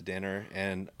them out to dinner,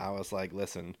 and I was like,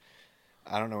 listen,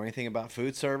 I don't know anything about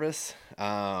food service.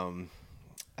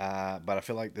 but I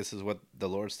feel like this is what the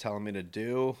Lord's telling me to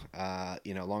do.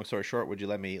 Long story short, would you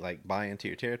let me like buy into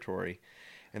your territory?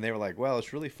 And they were like, well,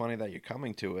 it's really funny that you're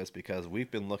coming to us because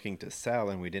we've been looking to sell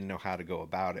and we didn't know how to go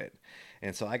about it.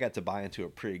 And so I got to buy into a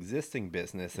pre-existing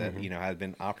business that, had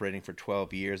been operating for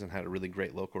 12 years and had a really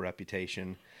great local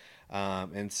reputation.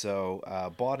 And so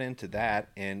bought into that.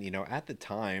 And, at the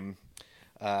time,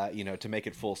 to make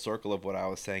it full circle of what I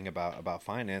was saying about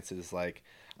finances, like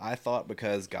I thought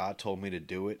because God told me to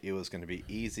do it, it was going to be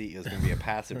easy. It was going to be a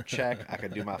passive check. I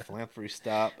could do my philanthropy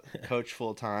stuff, coach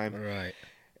full time. Right.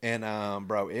 And,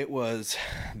 bro, it was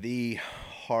the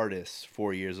hardest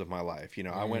 4 years of my life.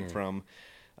 I went from,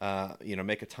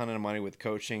 make a ton of money with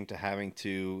coaching to having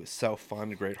to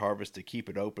self-fund Great Harvest to keep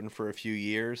it open for a few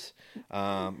years.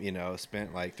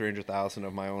 Spent like $300,000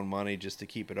 of my own money just to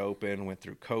keep it open. Went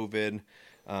through COVID.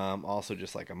 Also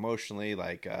just like emotionally,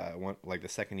 went like the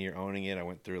second year owning it, I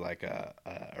went through like a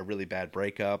really bad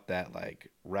breakup that like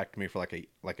wrecked me for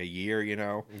like a year,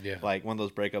 Yeah. like one of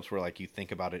those breakups where like you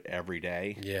think about it every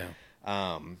day. Yeah.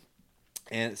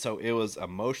 And so it was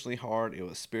emotionally hard, it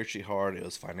was spiritually hard, it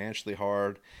was financially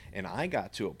hard, and I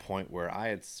got to a point where I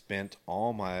had spent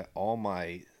all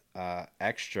my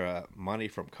extra money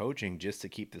from coaching just to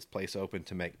keep this place open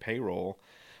to make payroll.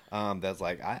 That's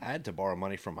like I had to borrow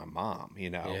money from my mom,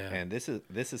 Yeah. and this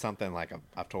is something like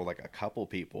I've told like a couple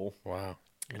people. Wow.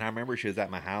 And I remember she was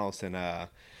at my house and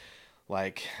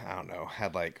like I don't know,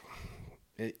 had like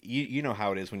you know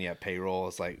how it is when you have payroll.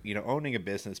 It's like, owning a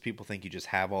business, people think you just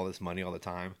have all this money all the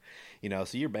time.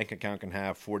 So your bank account can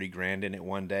have 40 grand in it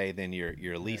one day, then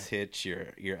your lease hits,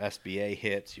 your SBA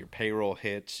hits, your payroll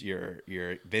hits, your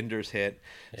vendors hit.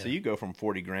 So you go from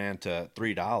 40 grand to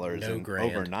 $3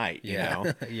 overnight,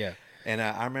 Yeah. Yeah. And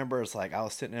I remember it's like I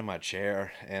was sitting in my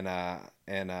chair and I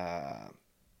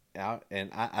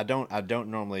don't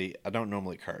normally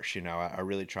curse, I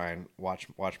really try and watch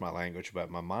my language, but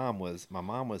my mom was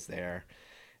there,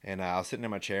 and I was sitting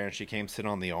in my chair and she came sit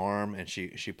on the arm and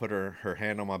she put her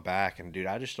hand on my back, and dude,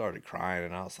 I just started crying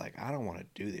and I was like, I don't want to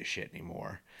do this shit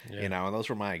anymore. And those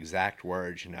were my exact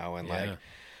words, and like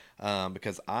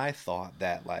because I thought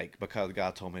that like because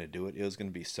God told me to do it, it was going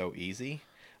to be so easy.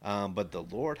 But the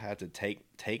Lord had to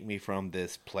take me from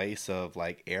this place of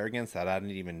like arrogance that I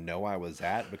didn't even know I was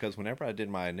at. Because whenever I did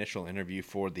my initial interview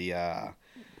for the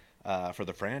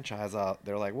franchise,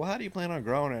 they're like, "Well, how do you plan on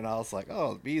growing it?" And I was like,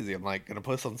 "Oh, it's easy. I'm like gonna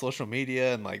post on social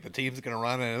media, and like the team's gonna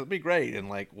run it. It'll be great." And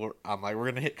like we're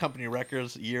gonna hit company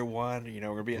records year one. We're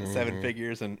gonna be at 7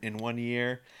 figures in 1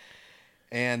 year.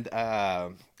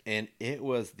 And it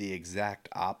was the exact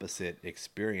opposite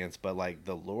experience, but like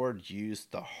the Lord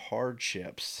used the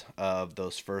hardships of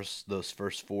those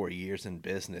first 4 years in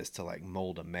business to like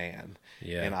mold a man.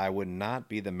 Yeah. And I would not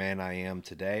be the man I am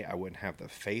today. I wouldn't have the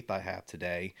faith I have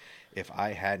today if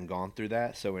I hadn't gone through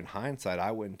that. So in hindsight,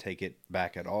 I wouldn't take it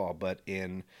back at all. But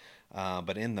in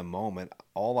the moment,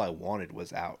 all I wanted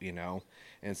was out,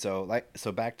 And so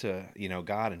back to,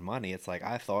 God and money, it's like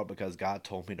I thought because God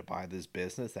told me to buy this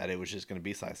business that it was just going to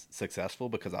be successful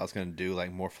because I was going to do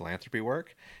like more philanthropy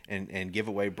work and give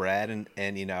away bread and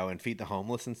and feed the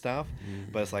homeless and stuff.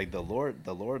 But it's like the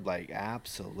Lord like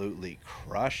absolutely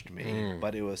crushed me,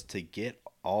 but it was to get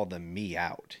all the me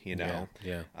out, Yeah.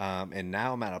 And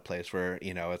now I'm at a place where,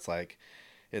 it's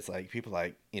like people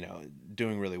like,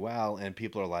 doing really well, and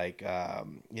people are like,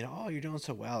 oh, you're doing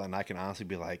so well. And I can honestly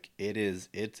be like,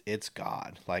 it's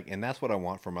God. Like, and that's what I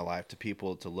want for my life, to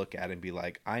people to look at and be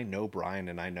like, I know Brian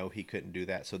and I know he couldn't do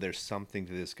that. So there's something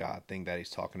to this God thing that he's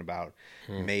talking about.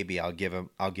 Maybe I'll give him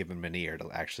an ear to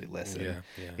actually listen.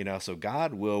 Yeah. So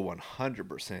God will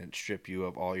 100% strip you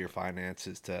of all your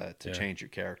finances to change your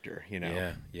character,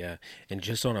 Yeah. And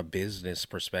just on a business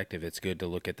perspective, it's good to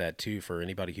look at that too for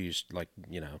anybody who's like,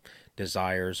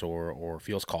 desires or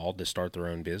feels called to start their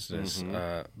own business,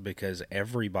 because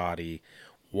everybody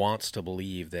wants to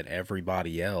believe that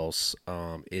everybody else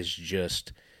is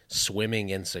just swimming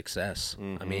in success.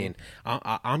 I mean,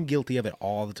 I'm guilty of it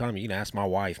all the time. You can ask my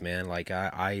wife, man. Like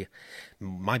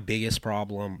my biggest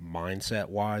problem mindset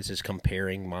wise is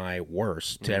comparing my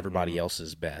worst to everybody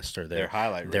else's best or their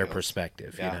highlight their reels.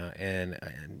 perspective, Yeah. and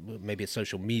maybe it's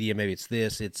social media, maybe it's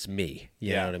this, it's me,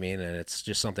 you know what I mean? And it's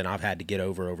just something I've had to get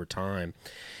over time.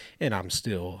 And I'm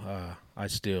still, I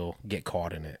still get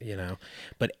caught in it,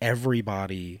 but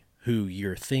everybody who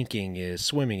you're thinking is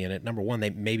swimming in it, number one,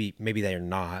 maybe they're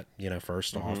not,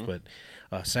 first off, but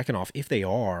second off, if they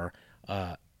are,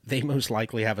 they most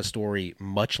likely have a story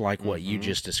much like what you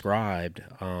just described,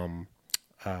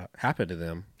 happened to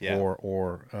them, Yeah.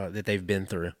 or that they've been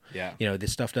through. Yeah.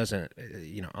 This stuff doesn't,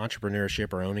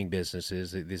 entrepreneurship or owning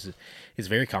businesses. It's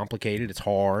very complicated. It's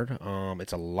hard.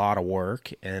 It's a lot of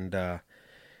work, and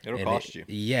It'll cost you.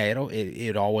 yeah,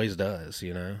 it always does.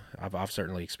 I've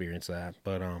certainly experienced that,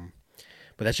 but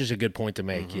that's just a good point to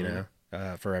make.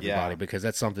 For everybody, Yeah. because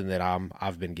that's something that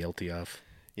I've been guilty of.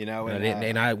 You know,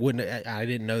 And I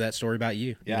didn't know that story about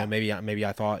you. Yeah. Maybe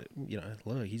I thought,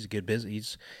 look, he's a good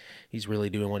business. He's really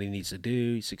doing what he needs to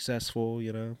do. He's successful,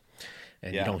 and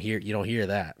Yeah. you don't hear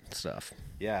that stuff.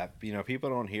 Yeah, people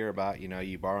don't hear about,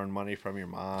 you borrowing money from your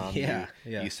mom. Yeah,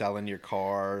 you selling your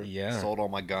car. Yeah. Sold all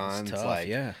my guns. It's tough, like,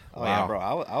 yeah. Oh Wow. yeah, bro.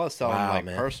 I was selling Wow,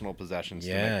 man. personal possessions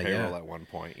to Yeah, make payroll yeah. at one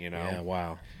point. Yeah,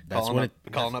 wow. That's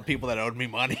Calling up people that owed me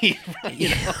money.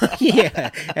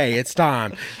 Yeah. Hey, it's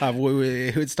time.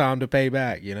 It's time to pay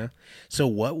back. So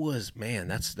what was, man?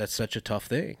 That's such a tough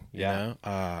thing. Yeah.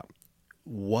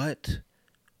 What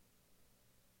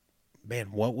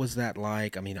was that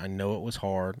like? I mean, I know it was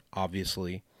hard,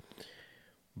 obviously,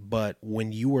 but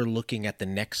when you were looking at the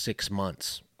next 6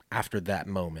 months after that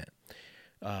moment,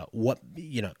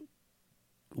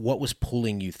 what was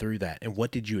pulling you through that, and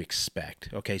what did you expect?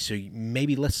 Okay, so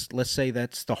maybe let's say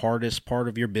that's the hardest part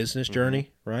of your business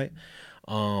journey, right?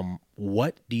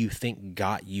 What do you think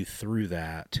got you through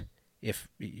that? If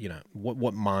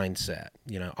what mindset?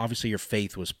 Obviously your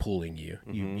faith was pulling you.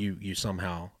 You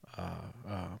somehow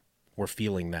were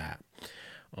feeling that.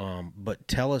 But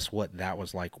tell us what that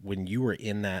was like when you were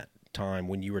in that time,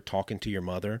 when you were talking to your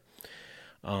mother.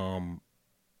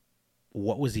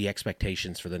 What was the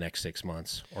expectations for the next 6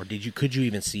 months, or could you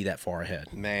even see that far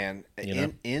ahead? Man,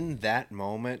 in that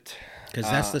moment,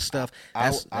 because that's the stuff.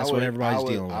 That's what everybody's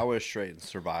dealing with. I was straight in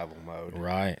survival mode,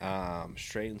 right?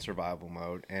 Straight in survival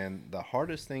mode, and the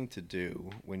hardest thing to do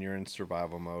when you're in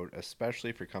survival mode, especially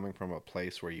if you're coming from a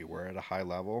place where you were at a high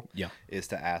level, is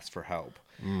to ask for help.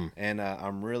 And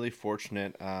I'm really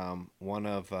fortunate. One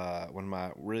of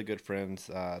my really good friends,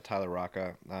 Tyler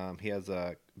Rocca, he has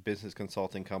a business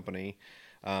consulting company.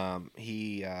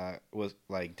 He was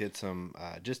did some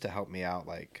just to help me out,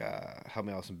 help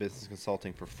me out with some business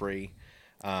consulting for free.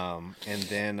 And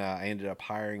then I ended up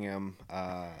hiring him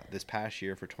this past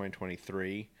year for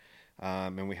 2023.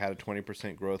 And we had a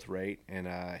 20% growth rate and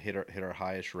hit our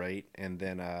highest rate. And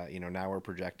then now we're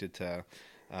projected to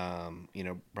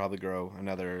probably grow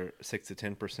another 6 to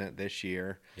 10% this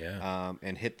year. Yeah.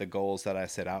 And hit the goals that I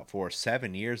set out for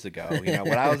 7 years ago.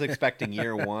 What I was expecting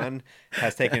year one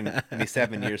has taken me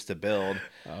 7 years to build.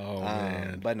 Oh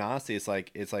man. But honestly, it's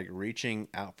like reaching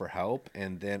out for help,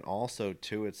 and then also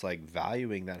too, it's like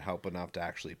valuing that help enough to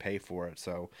actually pay for it.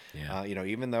 So,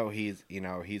 even though he's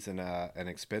an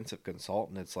expensive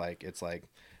consultant, it's like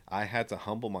I had to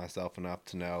humble myself enough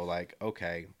to know,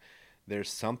 okay, there's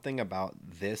something about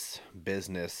this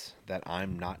business that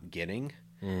I'm not getting,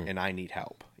 and I need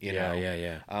help.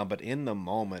 Yeah. But in the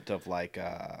moment of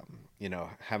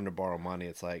having to borrow money,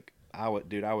 it's like I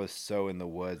was so in the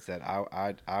woods that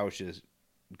I was just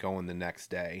going the next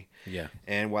day. Yeah.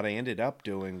 And what I ended up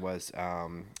doing was I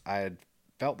had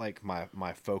felt like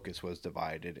my focus was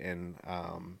divided, and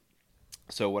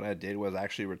so what I did was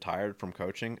actually retired from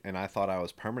coaching, and I thought I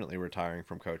was permanently retiring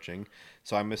from coaching.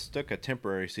 So I mistook a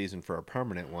temporary season for a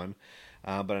permanent one,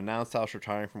 but announced I was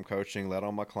retiring from coaching, let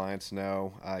all my clients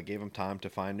know, gave them time to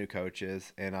find new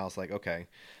coaches, and I was like, okay,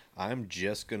 I'm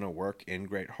just going to work in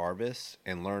Great Harvest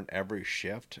and learn every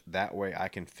shift. That way I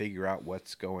can figure out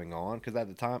what's going on. Because at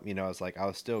the time, I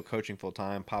was still coaching full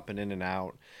time, popping in and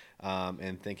out,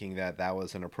 and thinking that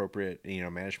was an appropriate,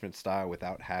 management style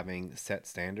without having set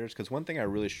standards. Because one thing I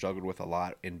really struggled with a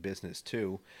lot in business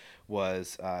too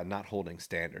was not holding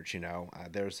standards.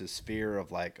 There's this fear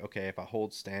of okay, if I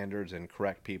hold standards and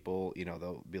correct people,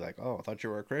 they'll be like, oh, I thought you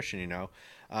were a Christian,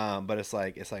 but it's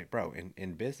like, bro,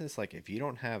 in business, if you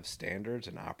don't have standards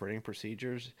and operating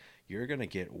procedures, you're going to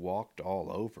get walked all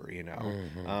over,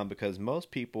 because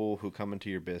most people who come into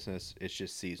your business, it's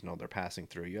just seasonal. They're passing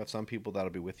through. You have some people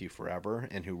that'll be with you forever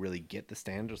and who really get the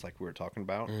standards like we were talking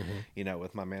about.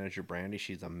 With my manager, Brandy,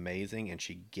 she's amazing and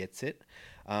she gets it.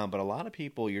 But a lot of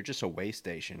people, you're just a way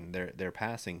station. They're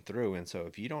passing through. And so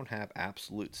if you don't have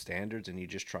absolute standards and you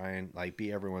just try and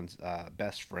be everyone's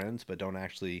best friends, but don't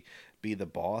actually be the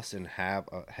boss and have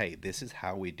hey, this is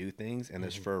how we do things and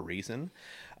this for a reason,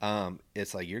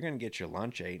 it's like you're gonna get your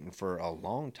lunch ate. And for a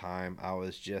long time I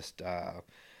was just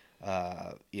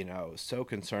so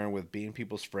concerned with being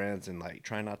people's friends and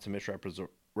trying not to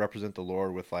misrepresent the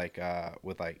Lord with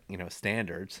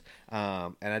standards,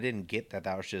 and I didn't get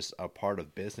that was just a part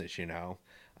of business. It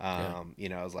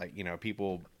was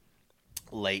people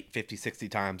late 50, 60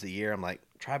 times a year. I'm like,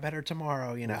 try better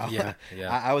tomorrow, you know. Yeah, yeah.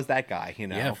 I was that guy, you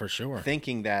know. Yeah, for sure.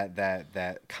 Thinking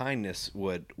that kindness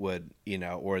would, you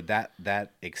know, or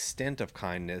that extent of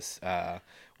kindness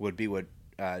would be what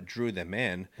drew them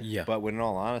in. Yeah. But when in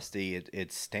all honesty,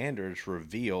 it's standards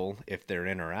reveal if they're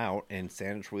in or out, and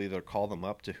standards will either call them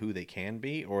up to who they can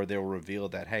be, or they'll reveal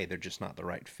that, hey, they're just not the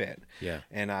right fit. Yeah.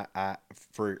 And I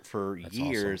for That's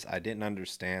years awesome. I didn't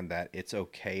understand that it's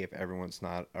okay if everyone's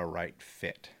not a right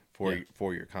fit Yeah.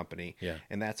 for your company, Yeah.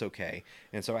 and that's okay.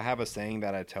 And so I have a saying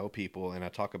that I tell people, and I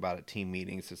talk about at team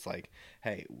meetings. It's like,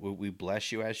 hey, we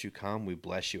bless you as you come, we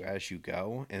bless you as you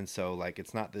go. And so, like,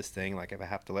 it's not this thing like if I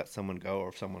have to let someone go or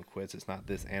if someone quits, it's not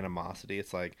this animosity.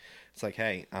 It's like,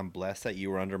 hey, I'm blessed that you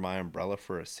were under my umbrella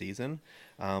for a season.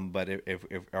 But if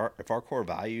our core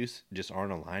values just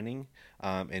aren't aligning,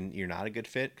 and you're not a good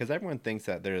fit, because everyone thinks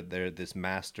that they're this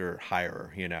master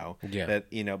hirer, you know, Yeah. that,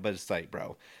 you know, but it's like,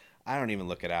 bro, I don't even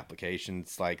look at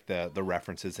applications like the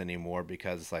references anymore,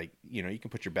 because it's like, you know, you can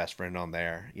put your best friend on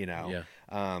there, you know.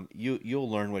 Yeah. You'll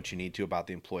learn what you need to about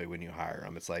the employee when you hire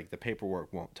them. It's like the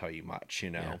paperwork won't tell you much,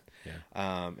 you know.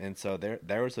 Yeah. And so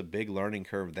there was a big learning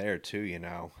curve there too, you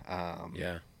know.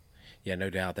 Yeah. Yeah,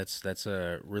 no doubt. That's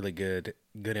a really good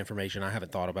information I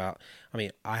haven't thought about. I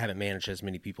mean, I haven't managed as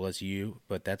many people as you,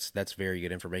 but that's very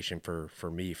good information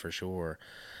for me for sure.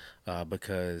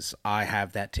 Because I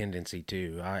have that tendency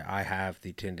too. I have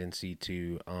the tendency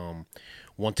to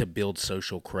want to build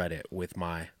social credit with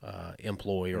my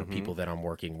employee or people that I'm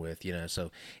working with. You know, so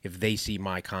if they see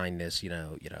my kindness,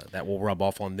 that will rub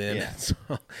off on them. Yeah. And so,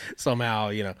 somehow,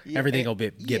 Yeah, everything and- will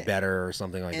get yeah. better or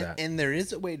something like And, that. and there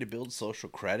is a way to build social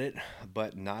credit,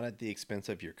 but not at the expense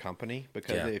of your company.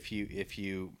 Because Yeah. if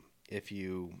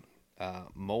you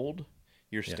mold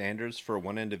your Yeah. standards for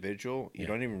one individual, you Yeah.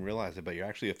 don't even realize it, but you're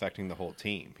actually affecting the whole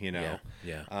team. You know.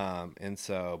 Yeah. And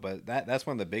so, but that's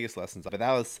one of the biggest lessons. But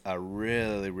that was a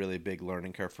really, really big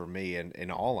learning curve for me. And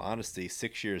in all honesty,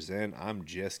 6 years in, I'm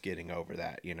just getting over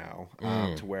that, you know,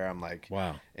 to where I'm like,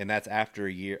 Wow. and that's after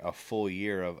a full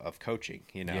year of coaching,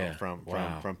 you know, Yeah. from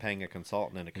Wow. from paying a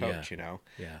consultant and a coach, Yeah. you know.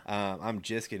 Yeah. I'm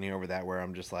just getting over that, where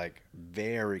I'm just like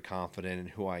very confident in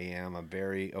who I am. I'm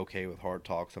very okay with hard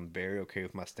talks. I'm very okay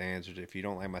with my standards. If you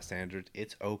don't like my standards,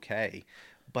 it's okay,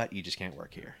 but you just can't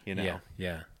work here, you know.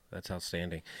 Yeah. That's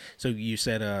outstanding. So you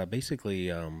said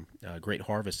basically Great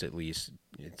Harvest, at least,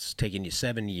 it's taken you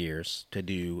 7 years to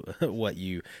do what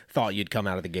you thought you'd come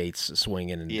out of the gates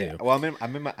swinging and Yeah. do. Well,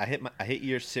 I hit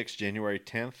year 6 January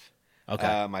 10th.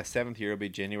 Okay. My 7th year will be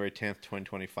January 10th,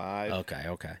 2025.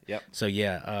 Okay. Yep. So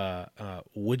yeah,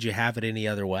 would you have it any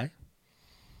other way?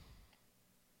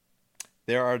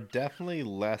 There are definitely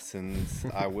lessons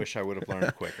I wish I would have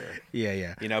learned quicker.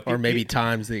 Yeah. You know, Or maybe pe-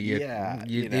 times that Yeah,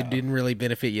 you it know. didn't really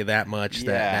benefit you that much,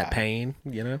 that Yeah. pain,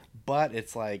 But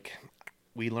it's like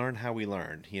we learn how we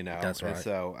learn, you know. That's right. And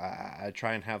so I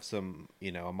try and have some,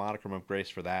 you know, a modicum of grace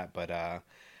for that. But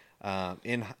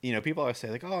people always say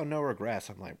like, "Oh, no regrets."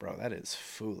 I'm like, bro, that is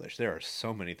foolish. There are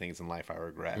so many things in life I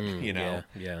regret, you know.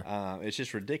 Yeah. It's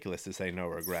just ridiculous to say no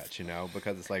regrets, you know,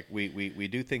 because it's like we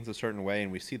do things a certain way,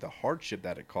 and we see the hardship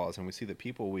that it caused, and we see the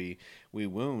people we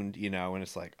wound, you know, and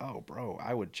it's like, oh, bro,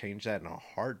 I would change that in a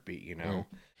heartbeat, you know.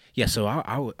 Yeah, so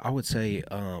I would say,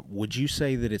 would you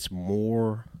say that it's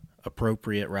more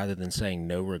appropriate rather than saying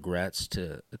no regrets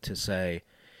to say,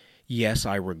 yes,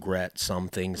 I regret some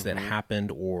things that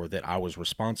happened or that I was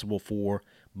responsible for,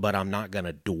 but I'm not going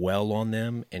to dwell on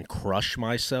them and crush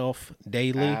myself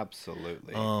daily.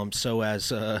 Absolutely. So as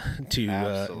to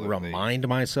Absolutely. remind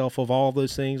myself of all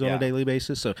those things on Yeah. a daily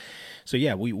basis. So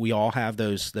yeah, we all have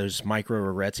those micro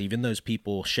regrets. Even those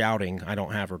people shouting, "I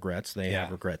don't have regrets," they Yeah.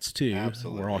 have regrets too.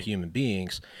 Absolutely. We're all human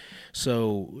beings.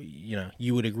 So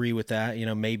you would agree with that.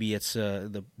 Maybe it's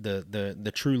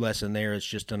the true lesson there is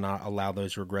just to not allow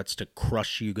those regrets to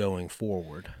crush you going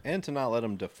forward. And to not let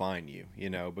them define you, you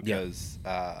know, because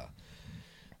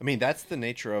that's the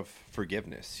nature of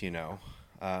forgiveness, you know,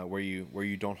 where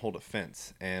you don't hold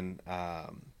offense, and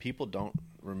people don't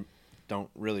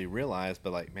really realize,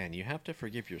 but like, man, you have to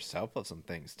forgive yourself of some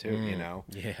things too, you know.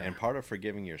 Yeah. And part of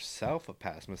forgiving yourself of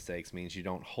past mistakes means you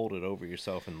don't hold it over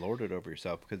yourself and lord it over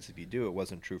yourself, because if you do, it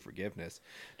wasn't true forgiveness.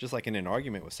 Just like in an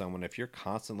argument with someone, if you're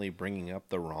constantly bringing up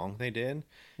the wrong they did,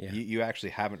 Yeah. you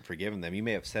actually haven't forgiven them. You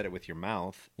may have said it with your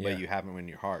mouth, Yeah. but you haven't in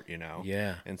your heart, you know.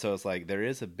 Yeah. And so it's like there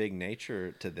is a big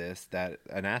nature to this, that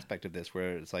an aspect of this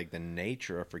where it's like the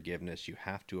nature of forgiveness you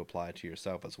have to apply to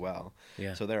yourself as well.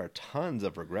 Yeah. So there are tons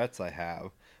of regrets I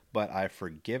have, but I've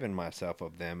forgiven myself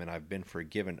of them and I've been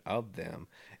forgiven of them.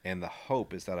 And the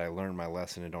hope is that I learn my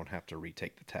lesson and don't have to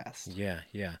retake the test. Yeah,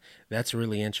 yeah. That's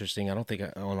really interesting. I don't think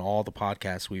on all the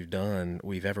podcasts we've done,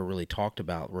 we've ever really talked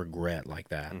about regret like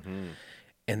that. Mm-hmm.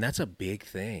 And that's a big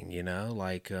thing,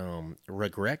 like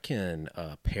regret can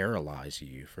paralyze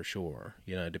you for sure,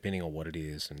 depending on what it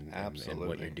is and what you're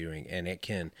Absolutely. doing. And it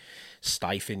can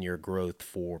stifle your growth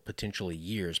for potentially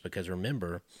years because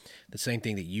remember, the same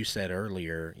thing that you said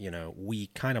earlier, we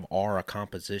kind of are a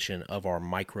composition of our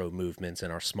micro movements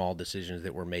and our small decisions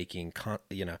that we're making,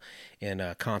 in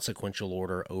a consequential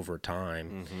order over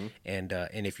time. Mm-hmm.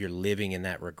 And if you're living in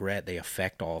that regret, they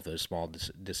affect all of those small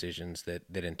decisions that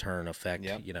in turn affect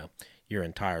Yep. your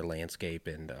entire landscape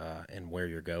and where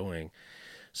you're going.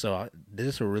 So this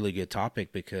is a really good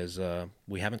topic because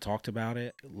we haven't talked about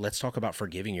it. Let's talk about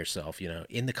forgiving yourself.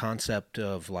 In the concept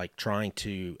of like trying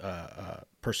to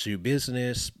pursue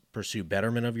business, pursue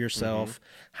betterment of Mm-hmm. yourself.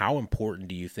 How important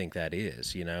do you think that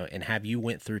is? And have you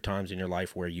went through times in your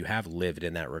life where you have lived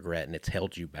in that regret and it's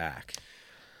held you back?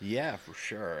 Yeah, for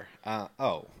sure.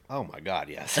 Oh my God,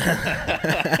 yes.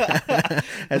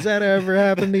 Has that ever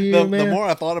happened to you, The man? more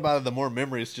I thought about it, the more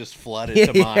memories just flooded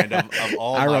to mind of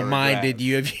all I my reminded regrets.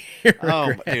 you of your Dude, I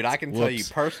regrets. can tell you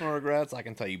Whoops. personal regrets. I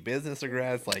can tell you business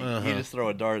regrets. Like Uh you huh. just throw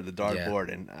a dart at the Yeah.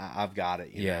 dartboard, and I've got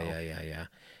it. You Yeah. know. Yeah. Yeah. Yeah.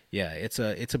 Yeah.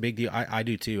 It's a big deal. I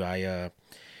do too. I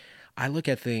look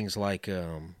at things like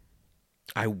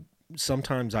I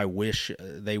sometimes I wish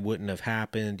they wouldn't have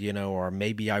happened, or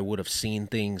maybe I would have seen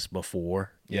things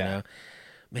before, Yeah.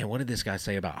 Man, what did this guy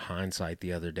say about hindsight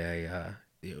the other day?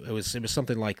 It was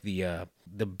something like the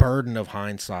burden of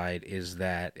hindsight is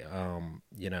that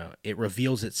it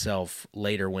reveals itself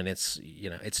later when it's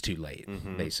too late,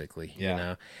 Mm-hmm. basically,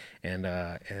 Yeah. and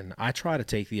I try to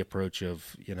take the approach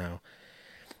of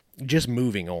just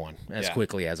moving on as Yeah.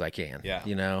 quickly as I can. Yeah.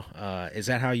 Is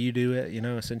that how you do it?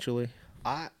 Essentially.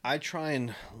 I try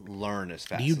and learn as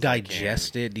Do fast you as I can.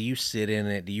 digest it? Do you sit in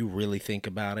it? Do you really think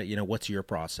about it? What's your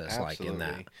process like in that?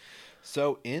 Absolutely.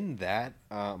 So in that,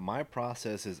 my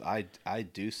process is I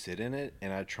do sit in it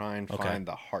and I try and Okay. find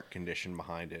the heart condition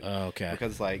behind it, Okay.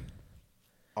 because like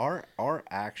our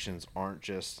actions aren't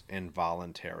just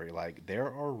involuntary. Like there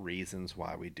are reasons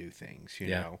why we do things,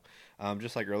 Yeah.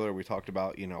 just like earlier we talked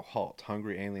about, halt,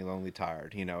 hungry, angry, lonely,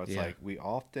 tired. It's Yeah. like we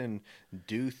often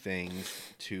do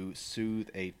things to soothe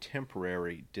a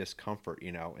temporary discomfort,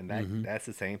 and Mm-hmm. that's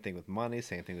the same thing with money,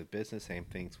 same thing with business, same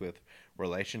things with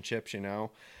relationships,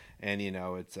 and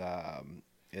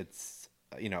it's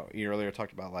you earlier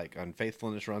talked about like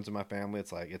unfaithfulness runs in my family.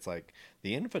 It's like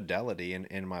the infidelity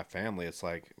in my family. It's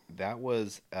like that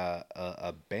was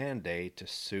a band-aid to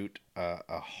suit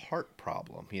a heart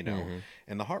problem, Mm-hmm.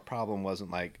 and the heart problem wasn't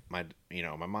like my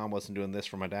mom wasn't doing this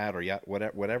for my dad, or yet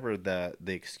whatever the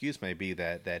excuse may be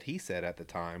that he said at the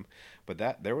time, but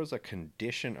that there was a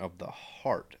condition of the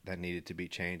heart that needed to be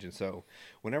changed. And so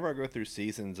whenever I go through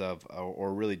seasons of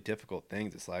or really difficult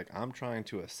things, it's like I'm trying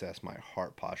to assess my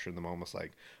heart posture in the moment. It's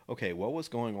like, okay, what was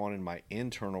going on in my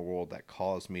internal world that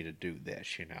caused me to do this.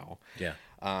 Yeah.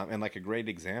 And like a great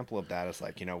example of that is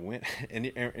like, when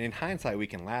in hindsight we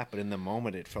can laugh, but in the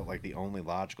moment it felt like the only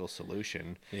logical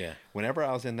solution. Yeah. Whenever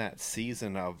I was in that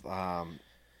season of,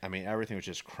 everything was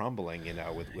just crumbling,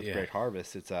 with Yeah. Great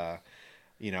Harvest. It's I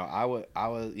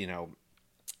was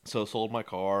so sold my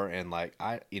car, and like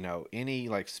any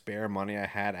like spare money I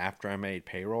had after I made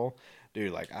payroll,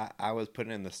 dude, like I was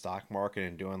putting in the stock market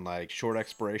and doing like short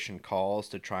expiration calls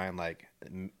to try and like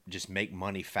just make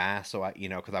money fast. So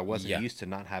because I wasn't Yeah. used to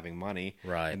not having money,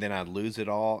 Right. and then I'd lose it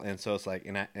all. And so it's like,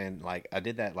 and I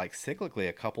did that like cyclically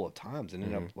a couple of times and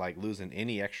ended Mm-hmm. up like losing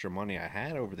any extra money I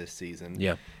had over this season.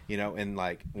 Yeah. And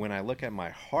like when I look at my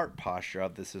heart posture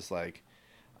of this, is like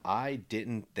I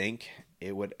didn't think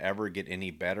it would ever get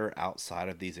any better outside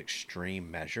of these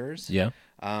extreme measures. Yeah.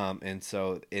 And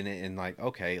so in like,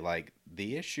 okay, like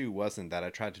the issue wasn't that I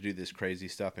tried to do this crazy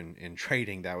stuff in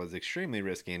trading that was extremely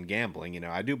risky, and gambling.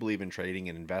 I do believe in trading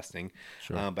and investing.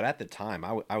 Sure. But at the time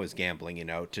I was gambling,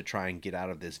 to try and get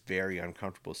out of this very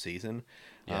uncomfortable season.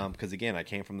 Yeah. Because again, I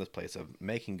came from this place of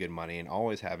making good money and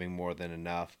always having more than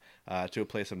enough, to a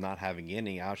place of not having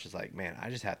any. I was just like, man, I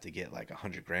just have to get like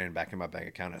 100 grand back in my bank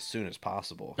account as soon as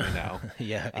possible. Yeah.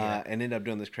 Yeah. And ended up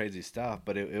doing this crazy stuff.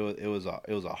 But it was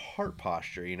a heart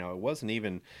posture. It wasn't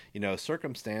even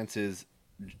circumstances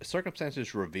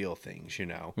reveal things.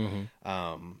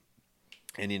 Mm-hmm.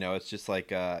 And it's just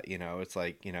like it's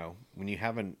like when you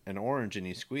have an orange and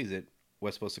you squeeze it,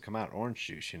 what's supposed to come out? Orange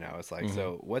juice, you know? It's like,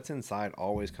 so what's inside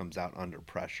always comes out under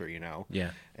pressure, you know?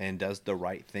 Yeah. And does the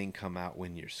right thing come out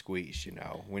when you're squeezed, you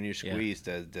know? When you're squeezed,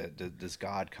 does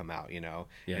God come out, you know?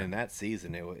 Yeah. And in that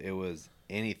season, it was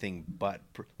anything but,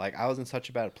 like, I was in such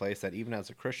a bad place that even as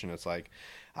a Christian, it's like,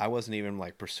 I wasn't even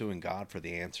like pursuing God for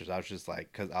the answers. I was just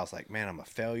like, because I was like, man, I'm a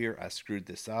failure. I screwed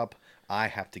this up. I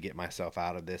have to get myself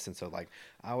out of this. And so, like,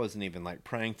 I wasn't even like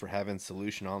praying for heaven's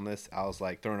solution on this. I was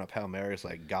like throwing up Hail Marys,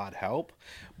 like, God help,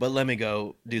 but let me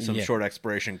go do some short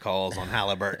expiration calls on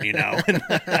Halliburton, you know?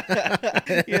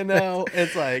 You know,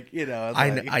 it's like, you know,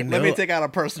 I know, let me take out a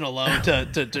personal loan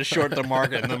to short the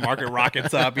market, and the market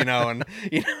rockets up, you know, and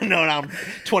you know, now I'm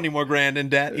 20 more grand in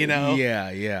debt, you know?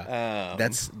 Yeah.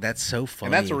 That's so funny.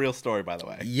 And that's a real story, by the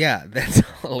way. Yeah, that's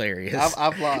hilarious.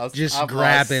 I've lost just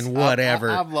grabbing whatever.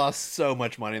 I've lost so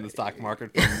much money in the stock market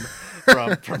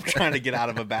from trying to get out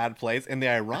of a bad place. And the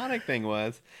ironic thing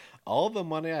was, all the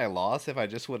money I lost, if I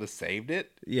just would have saved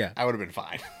it, I would have been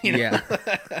fine. You know?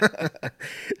 Yeah,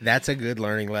 that's a good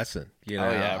learning lesson. You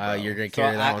know, you're gonna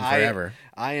carry that on forever.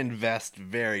 I invest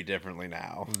very differently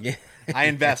now. Yeah. I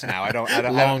invest now. I don't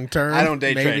long term. I don't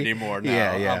day trade anymore. No,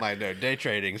 yeah. I'm like, no, day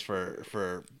trading's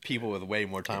for people with way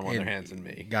more time on their hands than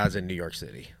me. Guys in New York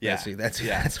City. Yeah,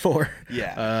 that's for.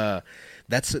 Yeah.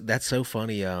 That's so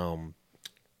funny.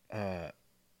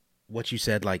 What you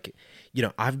said, like, you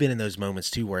know, I've been in those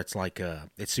moments too, where it's like,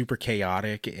 it's super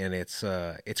chaotic and it's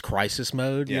crisis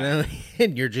mode, you know,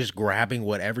 and you're just grabbing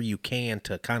whatever you can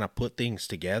to kind of put things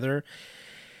together.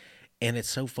 And it's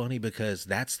so funny because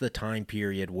that's the time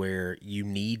period where you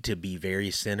need to be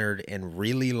very centered and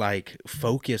really like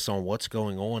focus on what's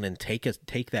going on and take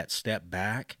that step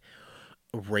back,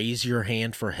 raise your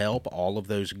hand for help, all of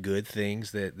those good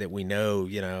things that we know,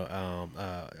 you know,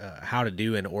 how to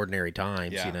do in ordinary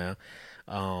times, you know.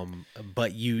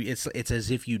 But it's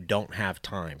as if you don't have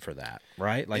time for that,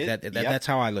 right? Like that's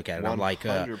how I look at it. 100%. I'm like,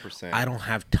 I don't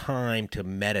have time to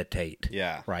meditate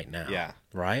right now. Yeah.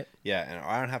 Right? Yeah, and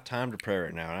I don't have time to pray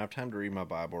right now. I don't have time to read my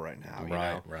Bible right now. You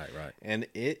know? Right. And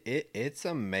it's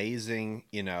amazing,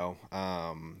 you know,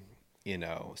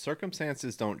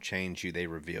 circumstances don't change you, they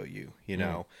reveal you, you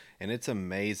know, and it's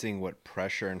amazing what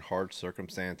pressure and hard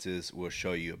circumstances will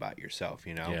show you about yourself,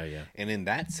 you know? Yeah. And in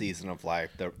that season of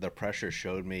life, the pressure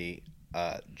showed me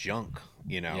junk,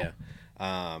 you know? Yeah.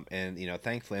 And, you know,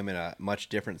 thankfully I'm in a much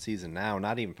different season now,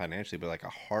 not even financially, but like a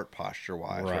heart posture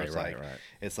wise. Right.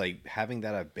 It's like having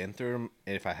that I've been through,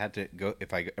 if I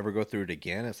ever go through it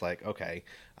again, it's like, okay,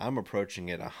 I'm approaching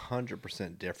it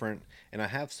 100% different. And I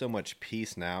have so much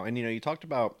peace now. And, you know, you talked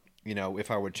about, you know,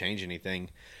 if I would change anything,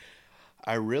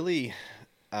 I really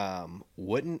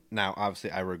wouldn't. Now, obviously,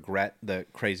 I regret the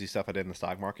crazy stuff I did in the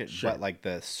stock market, but like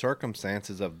the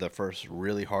circumstances of the first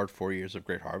really hard 4 years of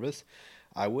Great Harvest,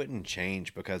 I wouldn't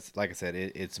change because, like I said,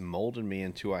 it's molded me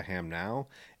into who I am now.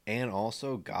 And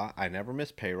also, God, I never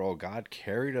missed payroll. God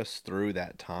carried us through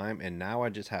that time. And now I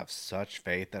just have such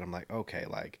faith that I'm like, okay,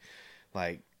 like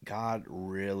God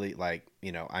really, like,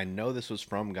 you know, I know this was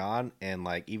from God. And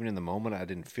like, even in the moment, I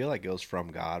didn't feel like it was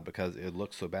from God because it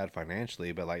looked so bad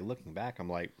financially. But like looking back, I'm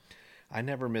like, I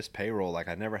never missed payroll. Like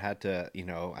I never had to, you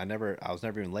know, I was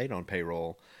never even late on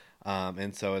payroll.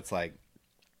 And so it's like,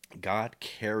 God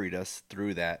carried us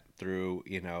through that,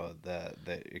 you know,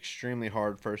 the extremely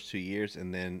hard first 2 years,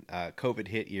 and then COVID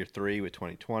hit year 3 with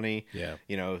 2020. Yeah.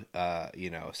 You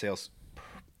know, sales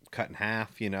cut in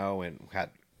half, you know, and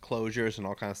had closures and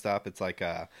all kind of stuff. It's like,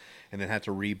 and then had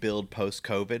to rebuild post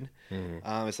COVID.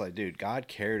 It's like, dude, God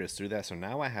carried us through that. So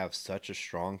now I have such a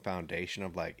strong foundation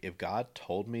of like, if God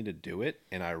told me to do it,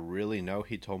 and I really know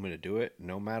He told me to do it,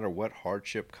 no matter what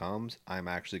hardship comes, I'm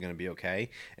actually going to be okay.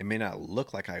 It may not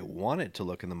look like I want it to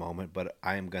look in the moment, but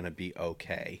I am going to be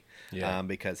okay. Yeah.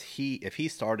 Because if He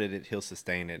started it, He'll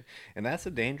sustain it. And that's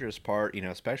the dangerous part, you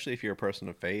know, especially if you're a person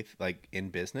of faith, like in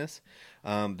business.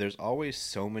 There's always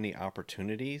so many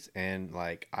opportunities, and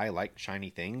like I like shiny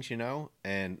things, you know,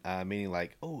 and meaning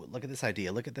like, oh, look at this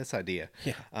idea.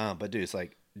 Yeah. But dude, it's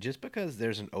like, just because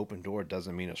there's an open door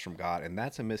doesn't mean it's from God, and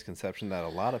that's a misconception that a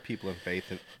lot of people in faith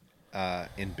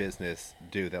in business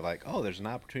do. That like, oh, there's an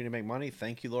opportunity to make money.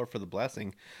 Thank you, Lord, for the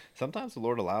blessing. Sometimes the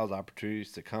Lord allows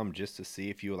opportunities to come just to see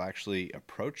if you will actually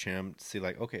approach Him, to see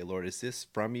like, okay, Lord, is this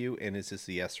from you, and is this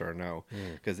a yes or a no?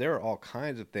 Because there are all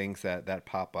kinds of things that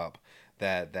pop up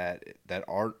that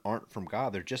aren't from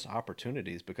God. They're just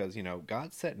opportunities because, you know,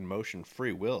 God set in motion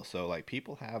free will. So like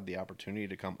people have the opportunity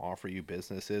to come offer you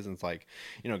businesses, and it's like,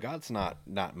 you know, God's not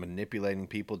manipulating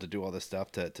people to do all this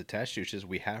stuff to test you. It's just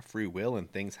we have free will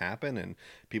and things happen and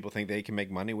people think they can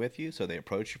make money with you, so they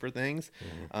approach you for things.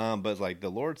 But it's like the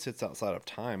Lord sits outside of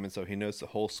time, and so he knows the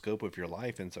whole scope of your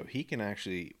life, and so he can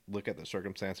actually look at the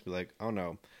circumstance and be like, oh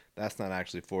no, that's not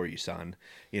actually for you, son,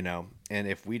 you know. And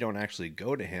if we don't actually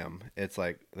go to him, it's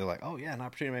like they're like, oh yeah, an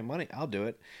opportunity to make money, I'll do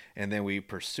it. And then we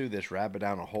pursue this rabbit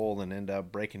down a hole and end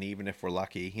up breaking even if we're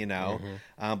lucky, you know.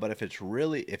 But if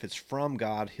it's from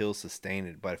God, he'll sustain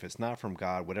it. But if it's not from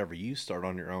God, whatever you start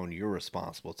on your own, you're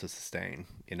responsible to sustain,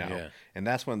 you know. Yeah. And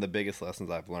that's one of the biggest lessons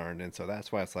I've learned. And so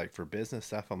that's why it's like for business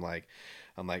stuff, I'm like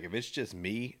if it's just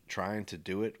me trying to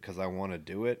do it because I want to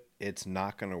do it, it's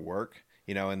not going to work.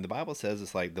 You know, and the Bible says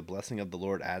it's like the blessing of the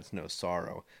Lord adds no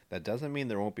sorrow. That doesn't mean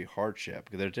there won't be hardship,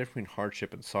 because there's a difference between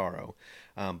hardship and sorrow.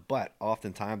 But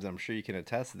oftentimes, I'm sure you can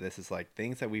attest to this, it's like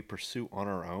things that we pursue on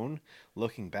our own,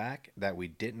 looking back, that we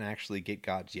didn't actually get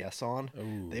God's yes on,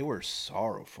 they were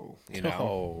sorrowful, you know?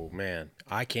 Oh, man.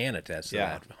 I can attest to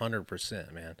that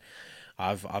 100%, man.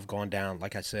 I've gone down,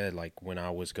 like I said, like when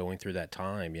I was going through that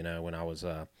time, you know, when I was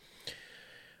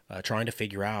trying to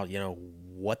figure out, you know,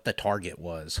 what the target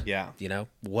was. Yeah. You know,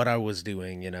 what I was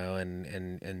doing, you know,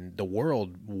 and the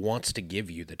world wants to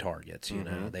give you the targets, you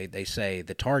know. They say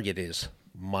the target is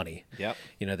money. Yep.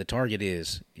 You know, the target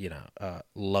is, you know,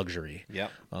 luxury.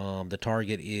 Yep. The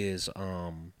target is,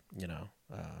 you know,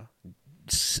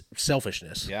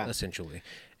 selfishness, essentially.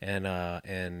 And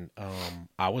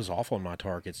I was off on my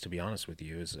targets, to be honest with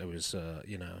you. It was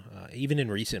you know, even in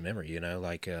recent memory, you know,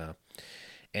 like,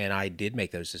 and I did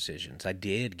make those decisions. I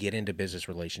did get into business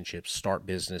relationships, start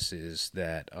businesses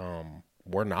that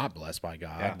were not blessed by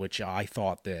God, which I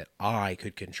thought that I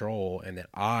could control and that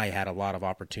I had a lot of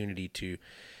opportunity to, you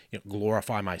know,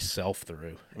 glorify myself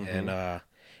through.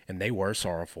 And they were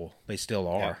sorrowful. They still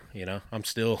are. You know, I'm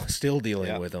still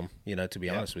dealing with them, you know, to be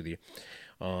honest with you.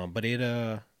 But it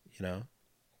you know,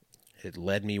 it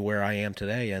led me where I am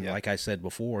today. And like I said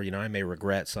before, you know, I may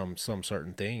regret some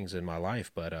certain things in my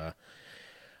life, but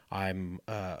I'm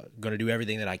going to do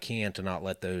everything that I can to not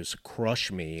let those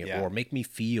crush me or make me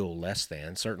feel less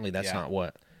than. Certainly that's not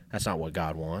what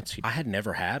God wants. I had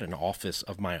never had an office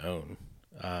of my own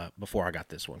before I got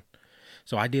this one.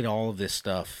 So I did all of this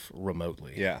stuff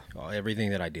remotely. Yeah.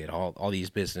 Everything that I did, all these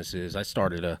businesses. I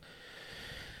started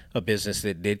a business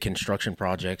that did construction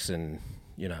projects in,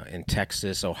 you know, in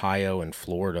Texas, Ohio, and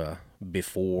Florida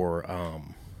before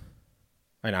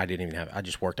and I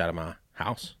just worked out of my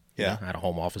house. Yeah. I had a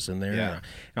home office in there. Yeah.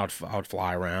 And I would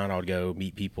fly around. I would go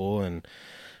meet people and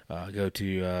go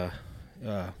to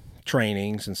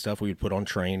trainings and stuff. We would put on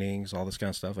trainings, all this kind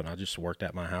of stuff. And I just worked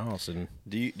at my house. And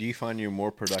do you find you're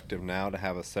more productive now to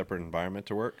have a separate environment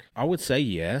to work? I would say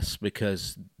yes,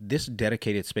 because this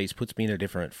dedicated space puts me in a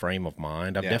different frame of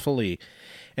mind. I've definitely,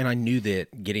 and I knew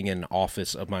that getting an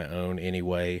office of my own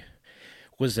anyway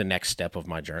was the next step of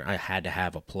my journey. I had to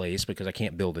have a place because I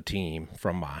can't build a team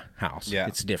from my house. Yeah.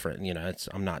 It's different. You know,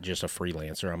 I'm not just a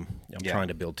freelancer. I'm trying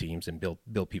to build teams and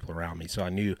build people around me. So I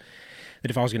knew that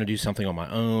if I was going to do something on my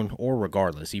own, or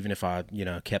regardless, even if I, you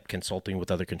know, kept consulting with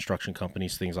other construction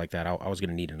companies, things like that, I was going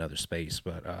to need another space.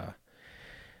 But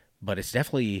it's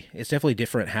definitely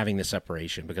different having the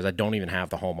separation, because I don't even have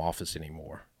the home office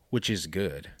anymore, which is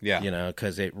good. Yeah. You know,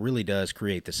 because it really does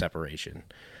create the separation.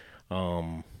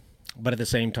 But at the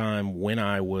same time, when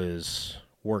I was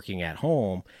working at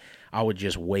home, I would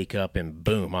just wake up and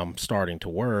boom, I'm starting to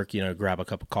work, you know, grab a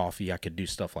cup of coffee. I could do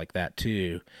stuff like that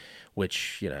too,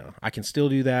 which, you know, I can still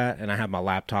do that. And I have my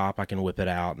laptop, I can whip it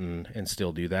out and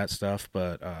still do that stuff.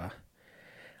 But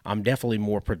I'm definitely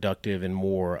more productive and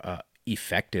more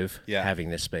effective having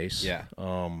this space. Yeah.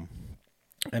 And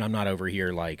I'm not over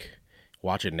here like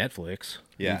watching Netflix,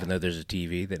 even though there's a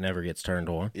TV that never gets turned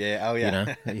on. Yeah, oh yeah. You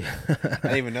know? I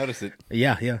didn't even notice it.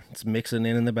 Yeah, it's mixing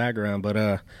in the background.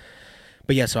 But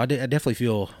yeah, so I definitely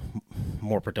feel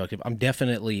more productive. I'm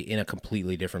definitely in a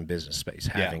completely different business space,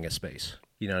 having a space.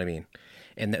 You know what I mean?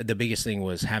 And the biggest thing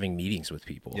was having meetings with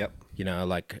people. Yep. You know,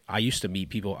 like I used to meet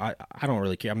people. I don't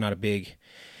really care. I'm not a big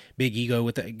ego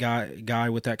with that guy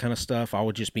with that kind of stuff. I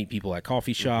would just meet people at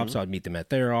coffee shops. I'd meet them at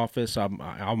their office.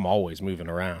 I'm always moving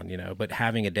around, you know, but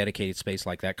having a dedicated space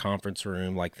like that, conference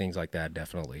room, like things like that,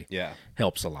 definitely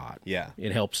helps a lot. Yeah.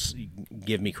 It helps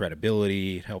give me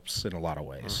credibility. It helps in a lot of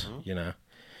ways, you know,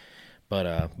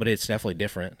 but it's definitely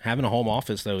different. Having a home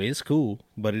office though is cool,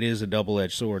 but it is a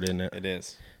double-edged sword, isn't it? It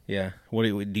is. Yeah.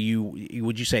 Would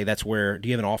you say that's where, do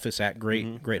you have an office at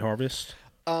Great Harvest?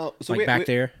 So Like back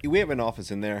there? we have an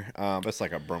office in there. It's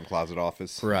like a broom closet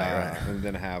office. Right. And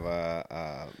then have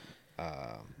a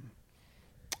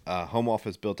home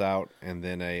office built out, and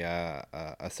then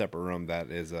a separate room that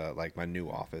is like my new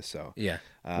office. So Yeah.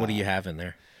 What do you have in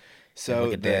there? so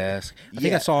Like a desk. I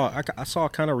think I saw a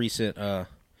kind of recent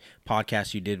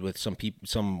podcast you did with some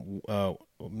people,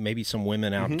 maybe some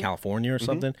women out in California or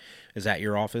something. Is that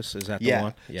your office? Is that the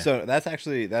one? Yeah. So that's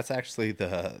actually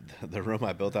the room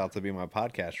I built out to be my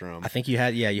podcast room. I think you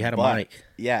had a But mic.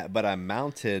 yeah, but I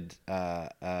mounted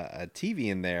a TV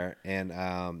in there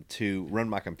and to run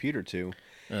my computer to,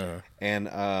 and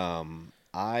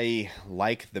I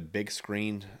like the big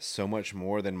screen so much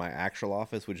more than my actual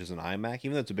office, which is an iMac.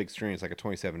 Even though it's a big screen, it's like a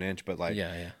 27-inch. But like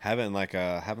having like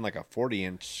a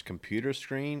 40-inch computer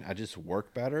screen, I just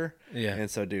work better. Yeah.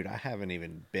 And so, dude, I haven't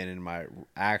even been in my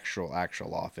actual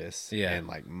office in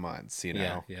like months. You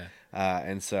know. Yeah.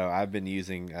 And so I've been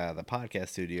using the podcast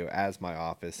studio as my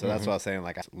office. So that's what I was saying.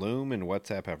 Like Loom and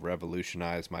WhatsApp have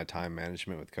revolutionized my time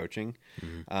management with coaching,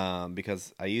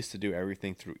 because I used to do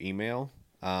everything through email.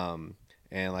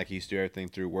 And like I used to do everything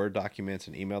through Word documents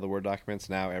and email the Word documents.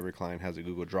 Now every client has a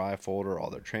Google Drive folder, all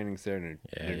their trainings there,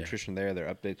 their nutrition there, their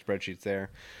update spreadsheets there.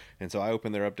 And so I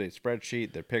open their update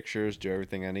spreadsheet, their pictures, do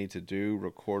everything I need to do,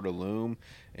 record a Loom,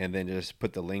 and then just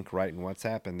put the link right in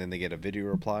WhatsApp, and then they get a video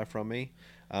reply from me.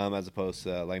 As opposed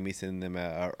to like me sending them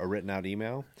a written out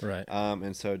email. Right.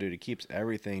 And so, dude, it keeps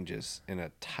everything just in a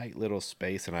tight little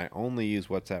space, and I only use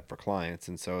WhatsApp for clients.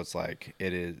 And so it's like,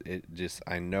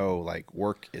 I know like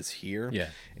work is here. Yeah.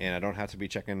 And I don't have to be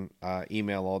checking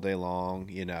email all day long,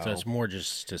 you know. So it's more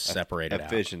just to separate it out.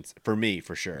 Efficiency for me,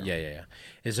 for sure. Yeah.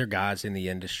 Is there guys in the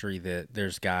industry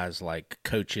there's guys like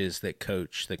coaches that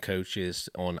coach the coaches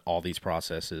on all these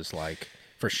processes? Like,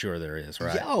 for sure there is,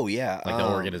 right? Yeah, oh, yeah. Like the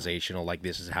organizational, like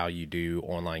this is how you do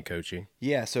online coaching.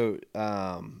 Yeah. So,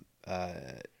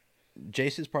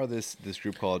 Jason's part of this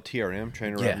group called TRM,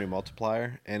 Trainer Revenue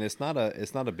Multiplier, and it's not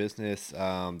a business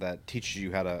that teaches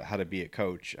you how to be a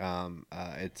coach.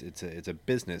 It's a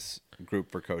business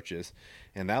group for coaches,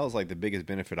 and that was like the biggest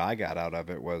benefit I got out of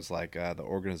it was like the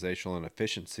organizational and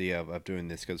efficiency of doing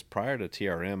this. Because prior to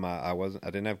TRM, I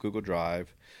didn't have Google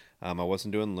Drive. I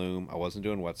wasn't doing Loom. I wasn't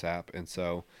doing WhatsApp. And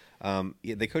so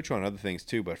they coach you on other things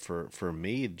too. But for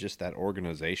me, just that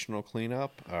organizational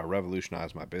cleanup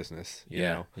revolutionized my business. You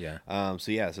know? Yeah.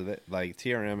 So that, like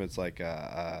TRM, it's like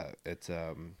a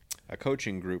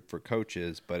coaching group for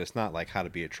coaches, but it's not like how to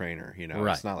be a trainer. You know,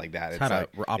 right. It's not like that. It's how to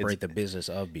operate the business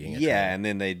of being a trainer. Yeah, and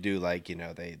then they do like, you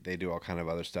know, they do all kind of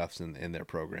other stuff in their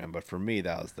program. But for me,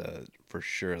 that was for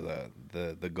sure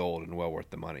the gold and well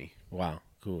worth the money. Wow,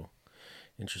 cool.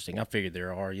 Interesting. I figured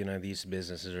there are, you know, these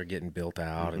businesses are getting built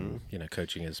out, and you know,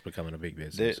 coaching is becoming a big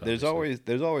business. There's always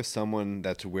someone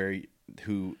that's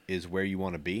who is where you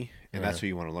want to be, and that's who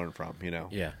you want to learn from. You know.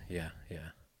 Yeah.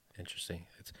 Interesting.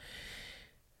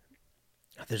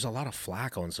 There's a lot of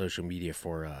flack on social media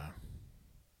for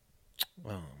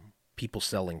people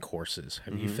selling courses.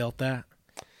 Have you felt that?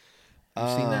 Have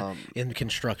you seen that? In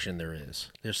construction, there's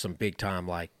some big time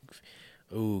like.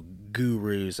 Ooh,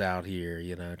 gurus out here,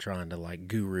 you know, trying to like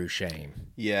guru shame.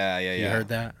 Yeah. You heard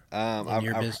that in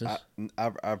your business?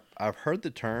 I've heard the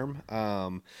term,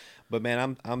 but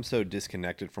man, I'm so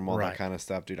disconnected from all that kind of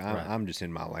stuff, dude. I'm just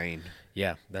in my lane.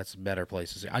 Yeah, that's a better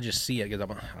place to see. I just see it because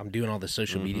I'm doing all this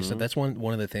social media stuff. That's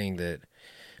one of the things that,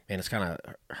 man, it's kind of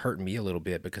hurting me a little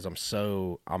bit because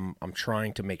I'm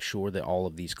trying to make sure that all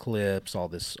of these clips, all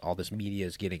this media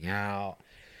is getting out.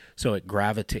 So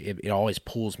it always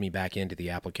pulls me back into the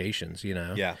applications, you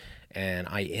know? Yeah. And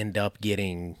I end up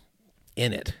getting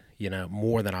in it, you know,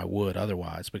 more than I would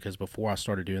otherwise, because before I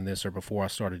started doing this or before I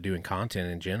started doing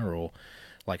content in general,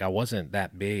 like I wasn't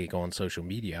that big on social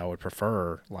media. I would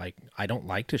prefer, like, I don't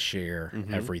like to share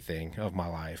everything of my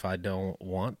life. I don't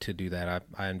want to do that.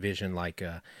 I envision like,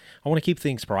 I want to keep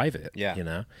things private, you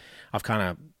know? I've kind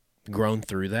of grown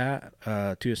through that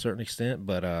to a certain extent,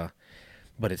 but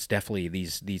it's definitely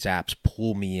these apps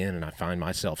pull me in, and I find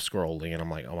myself scrolling, and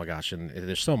I'm like, oh my gosh, and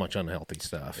there's so much unhealthy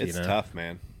stuff. It's tough,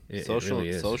 man. It really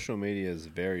is. Social media is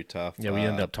very tough. Yeah, we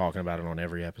end up talking about it on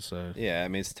every episode. Yeah, I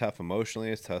mean, it's tough emotionally.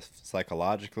 It's tough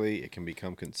psychologically. It can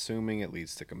become consuming. It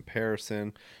leads to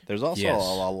comparison. There's also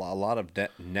a lot of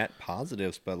net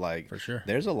positives, but like, for sure,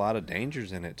 there's a lot of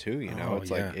dangers in it too. You know, it's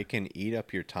like it can eat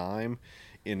up your time.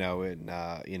 You know, and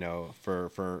you know,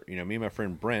 for you know, me and my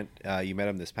friend Brent, you met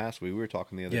him this past week. We were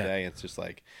talking the other day. It's just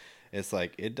like,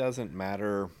 it doesn't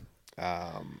matter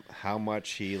how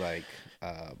much he like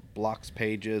blocks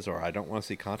pages, or I don't want to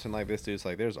see content like this, dude. It's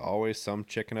like there's always some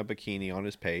chick in a bikini on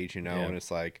his page, you know, and it's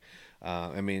like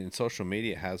I mean, social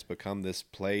media has become this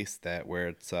place that where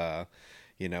it's,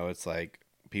 it's like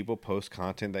people post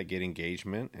content that get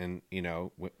engagement, and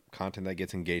content that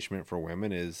gets engagement for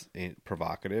women is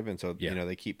provocative, and so Yeah.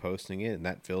 they keep posting it, and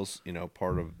that fills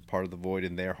part of the void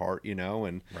in their heart,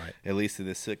 and Right. it leads to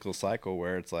this cycle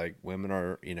where it's like women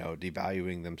are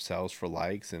devaluing themselves for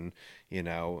likes, and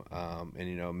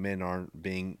men aren't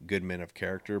being good men of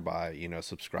character by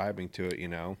subscribing to it,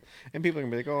 and people can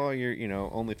be like, oh, you're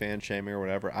OnlyFans shaming or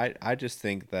whatever. I just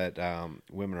think that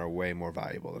women are way more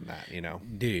valuable than that.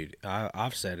 Dude,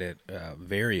 I've said it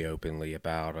very openly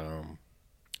about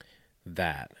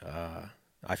that.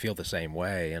 I feel the same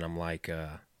way, and I'm like,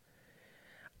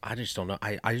 I just don't know.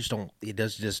 I just don't. It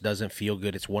just doesn't feel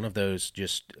good. It's one of those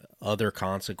just other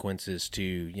consequences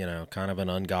to kind of an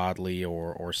ungodly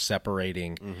or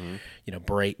separating,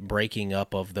 breaking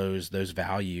up of those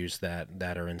values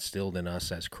that are instilled in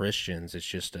us as Christians. It's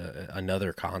just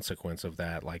another consequence of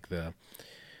that, like the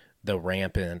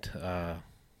rampant,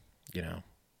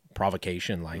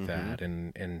 provocation like that,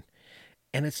 and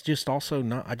it's just also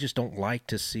not. I just don't like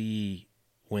to see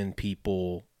when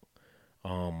people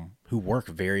who work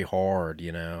very hard,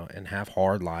 and have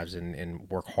hard lives and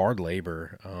work hard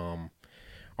labor,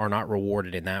 are not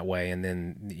rewarded in that way. And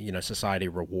then, society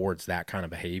rewards that kind of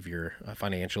behavior,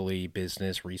 financially,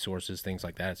 business, resources, things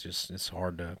like that. It's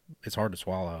hard to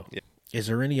swallow. Yeah. Is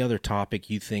there any other topic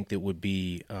you think that would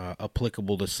be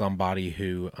applicable to somebody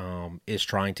who is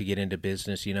trying to get into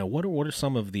business? What are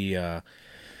some of the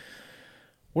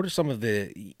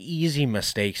easy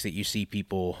mistakes that you see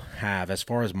people have as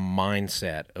far as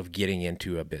mindset of getting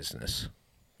into a business?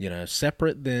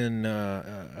 Separate than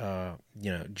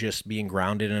just being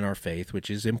grounded in our faith, which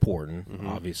is important,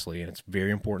 obviously, and it's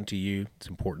very important to you. It's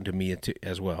important to me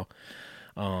as well.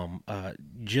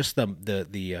 Just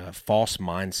the false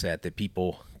mindset that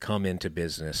people come into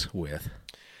business with.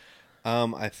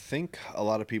 I think a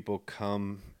lot of people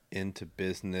come into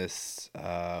business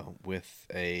with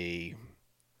a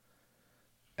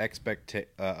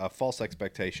false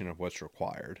expectation of what's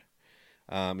required.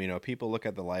 People look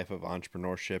at the life of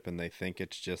entrepreneurship and they think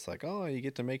it's just like, oh, you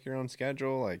get to make your own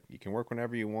schedule, like you can work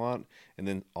whenever you want, and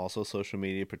then also social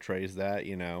media portrays that,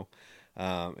 and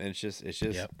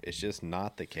Yep. it's just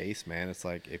not the case, man. It's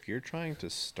like if you're trying to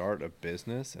start a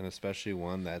business, and especially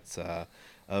one that's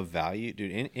of value,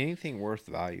 dude, anything worth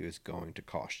value is going to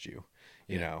cost you.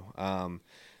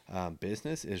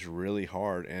 Business is really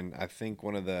hard, and I think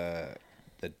one of the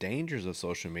dangers of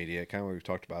social media, kind of what we've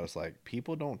talked about, is like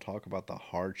people don't talk about the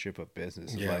hardship of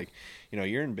business. It's Yeah. like,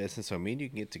 you're in business, so me and you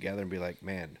can get together and be like,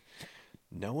 man,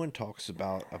 no one talks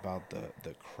about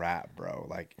the crap, bro.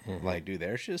 Like, dude,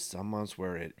 there's just some months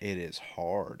where it is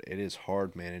hard. It is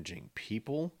hard managing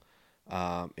people.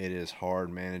 It is hard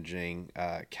managing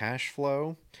cash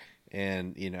flow,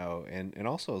 and and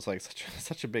also it's like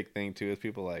such a big thing too. Is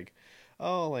people like,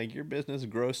 oh, like your business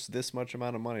gross this much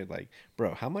amount of money. Like,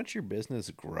 bro, how much your business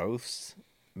gross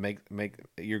make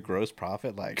your gross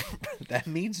profit? Like, that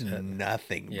means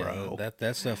nothing, Yeah, bro.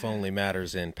 that stuff only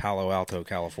matters in Palo Alto,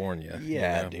 California.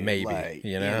 Yeah, dude, maybe. like,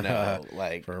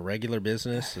 like, For a regular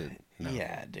business, no.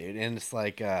 yeah, dude. And it's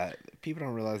like people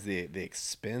don't realize the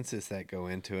expenses that go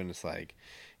into it. And it's like,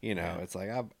 it's like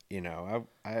I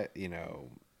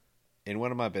in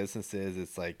one of my businesses,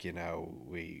 it's like,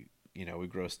 we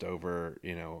grossed over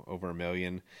 $1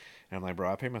 million, and I'm like,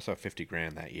 bro, I paid myself 50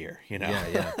 grand that year.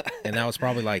 Yeah. And that was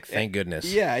probably like, thank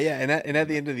goodness. Yeah, and at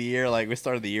the end of the year, like we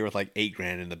started the year with like 8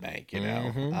 grand in the bank,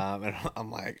 and I'm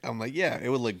like, yeah, it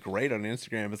would look great on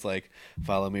Instagram. It's like,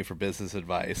 follow me for business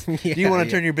advice. Do you want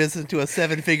to turn your business into a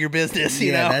 7-figure business?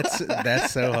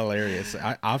 That's so hilarious.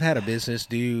 I've had a business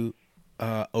do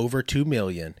over 2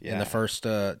 million in the first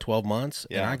 12 months,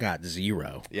 and I got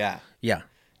 0. Yeah.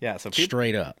 Yeah, so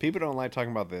straight up. People don't like talking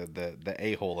about the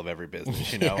a-hole of every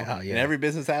business, Yeah. And every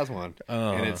business has one,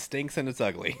 and it stinks and it's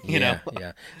ugly, Yeah.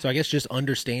 So I guess just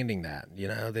understanding that,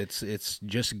 it's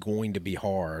just going to be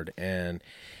hard, and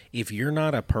if you're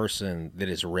not a person that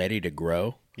is ready to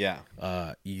grow,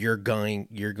 you're going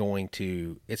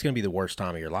to, it's going to be the worst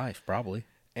time of your life, probably.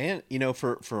 And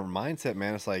for mindset,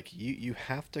 man, it's like you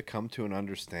have to come to an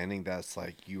understanding that's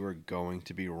like you are going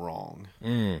to be wrong,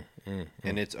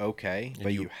 and it's okay,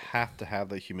 but you have to have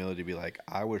the humility to be like,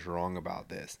 I was wrong about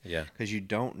this, because you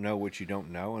don't know what you don't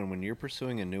know, and when you're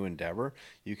pursuing a new endeavor,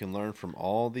 you can learn from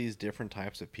all these different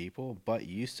types of people, but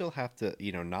you still have to,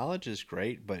 knowledge is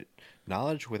great, but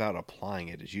knowledge without applying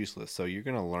it is useless. So you're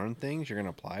going to learn things, you're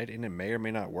going to apply it, and it may or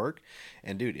may not work.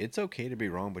 And dude, it's okay to be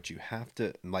wrong, but you have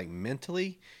to, like,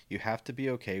 mentally, you have to be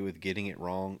okay with getting it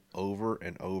wrong over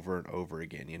and over and over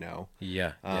again,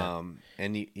 Yeah.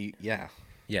 And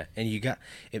Yeah,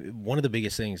 and one of the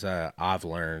biggest things I've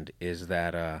learned is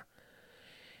that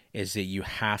you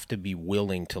have to be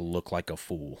willing to look like a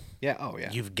fool. Yeah. Oh,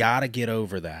 yeah. You've got to get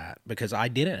over that, because I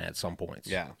didn't at some points.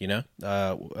 Yeah. You know,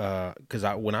 because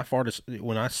when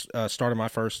I started my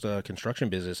first construction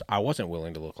business, I wasn't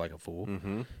willing to look like a fool,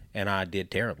 and I did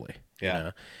terribly. Yeah. You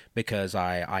know, because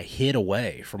I hid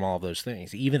away from all those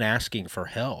things. Even asking for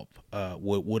help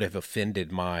would have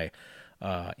offended my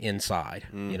inside.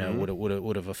 You know,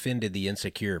 would have offended the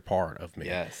insecure part of me.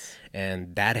 Yes.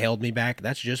 And that held me back.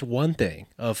 That's just one thing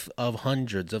of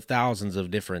hundreds of thousands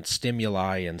of different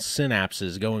stimuli and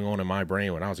synapses going on in my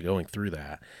brain when I was going through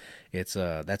that. It's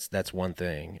that's one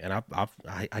thing, and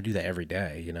I do that every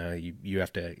day. You know, you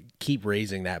have to keep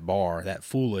raising that bar, that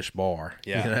foolish bar.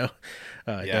 Yeah. You know,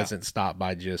 it doesn't stop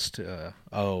by just I'm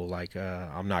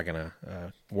not gonna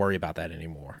worry about that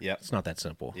anymore. Yep. It's not that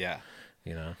simple. Yeah.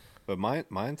 You know. But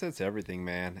mindset's everything,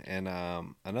 man. And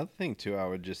another thing too, I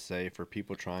would just say for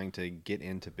people trying to get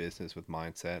into business with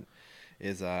mindset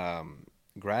is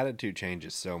gratitude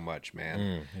changes so much,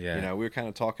 man. Yeah. You know, we were kind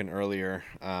of talking earlier,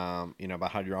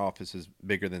 about how your office is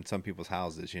bigger than some people's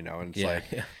houses, and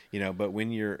it's but when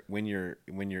you're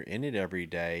in it every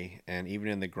day, and even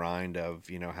in the grind of,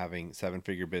 having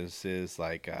 7-figure businesses,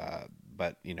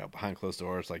 but behind closed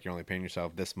doors, like you're only paying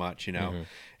yourself this much,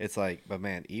 it's like, but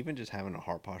man, even just having a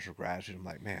heart posture of gratitude, I'm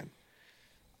like, man,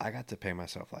 I got to pay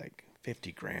myself like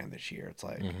 $50,000 this year. It's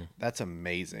like, that's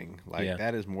amazing. Like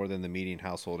that is more than the median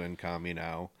household income,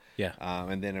 Yeah.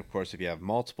 And then of course, if you have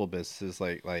multiple businesses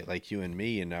like you and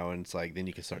me, and it's like, then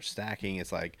you can start stacking.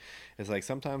 It's like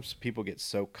sometimes people get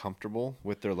so comfortable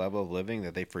with their level of living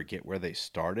that they forget where they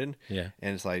started. Yeah.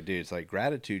 And it's like, dude, it's like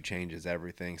gratitude changes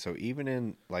everything. So even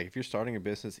in, like, if you're starting a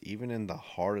business, even in the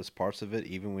hardest parts of it,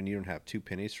 even when you don't have 2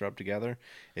 pennies to rub together,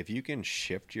 if you can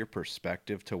shift your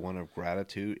perspective to one of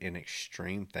gratitude and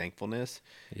extreme thankfulness,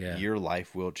 your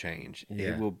life will change.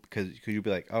 It will, because you'll be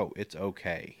like, oh, it's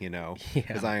okay,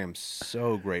 because I am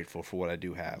so grateful for what I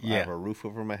do have. I have a roof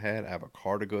over my head. I have a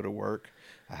car to go to work.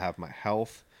 I have my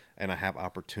health, and I have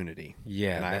opportunity.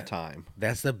 And I have time.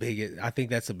 That's the biggest. I think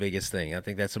that's the biggest thing. I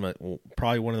think that's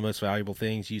probably one of the most valuable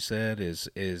things you said is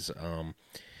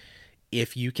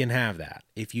if you can have that,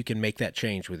 if you can make that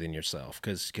change within yourself,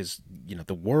 because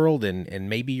the world and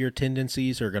maybe your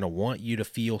tendencies are going to want you to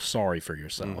feel sorry for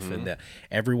yourself, and that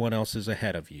everyone else is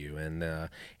ahead of you,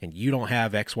 and you don't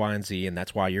have X, Y, and Z, and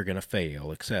that's why you're going to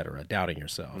fail, etc. Doubting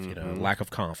yourself, lack of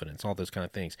confidence, all those kind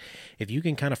of things. If you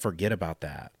can kind of forget about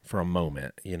that for a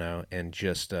moment, and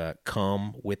just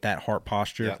come with that heart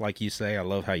posture, like you say, I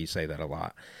love how you say that a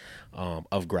lot,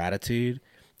 of gratitude.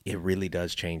 It really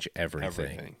does change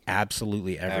everything.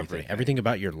 Absolutely everything. Everything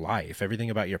about your life,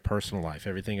 everything about your personal life,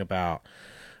 everything about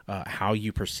how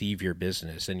you perceive your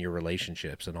business and your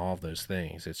relationships and all of those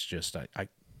things. It's just,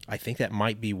 I think that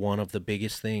might be one of the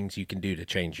biggest things you can do to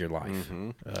change your life.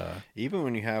 Even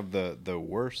when you have the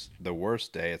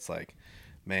worst day, it's like,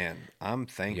 man, I'm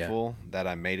thankful that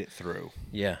I made it through.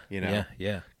 Yeah.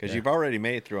 Because you've already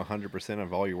made it through 100%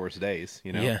 of all your worst days,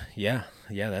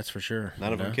 Yeah, that's for sure.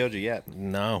 None of them killed you yet.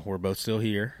 No, we're both still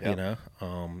here,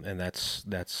 and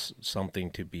that's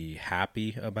something to be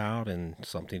happy about and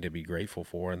something to be grateful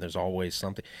for. And there's always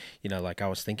something, like I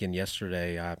was thinking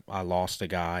yesterday, I lost a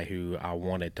guy who I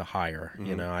wanted to hire,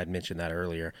 I'd mentioned that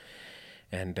earlier.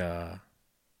 And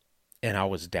I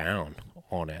was down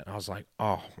on it. I was like,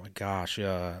 oh my gosh,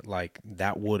 like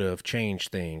that would have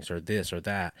changed things, or this or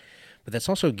that. But that's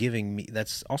also giving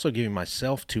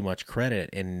myself too much credit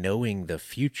in knowing the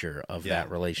future of that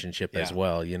relationship as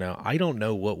well. I don't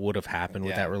know what would have happened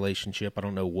with that relationship. I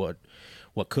don't know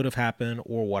what could have happened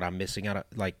or what I'm missing out.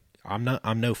 Like, I'm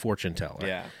no fortune teller.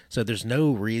 Yeah. So there's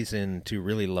no reason to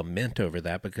really lament over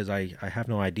that, because I have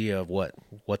no idea of what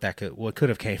could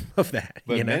have came of that.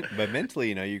 But but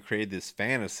mentally, you create this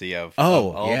fantasy of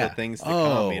all the things to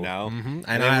come,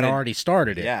 And I had already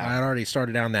started it. Yeah. I had already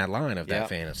started down that line of that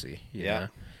fantasy. You know?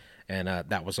 And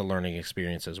that was a learning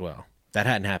experience as well. That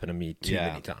hadn't happened to me too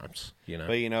many times,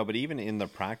 But even in the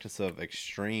practice of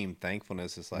extreme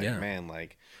thankfulness, it's like, man,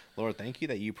 like, Lord, thank you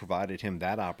that you provided him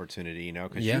that opportunity,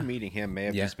 because you meeting him may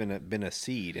have just been a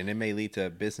seed, and it may lead to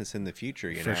business in the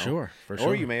future, For sure.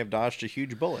 Or you may have dodged a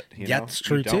huge bullet. That's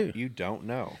true too. You don't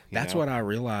know. That's what I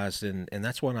realized, and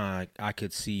that's when I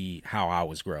could see how I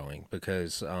was growing,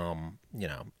 because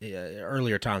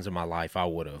earlier times in my life I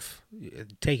would have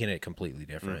taken it completely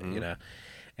different,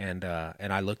 And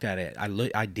I looked at it.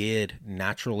 I did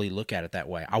naturally look at it that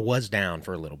way. I was down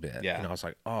for a little bit. Yeah. And I was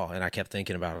like, oh, and I kept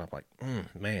thinking about it. I'm like,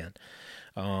 man.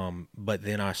 But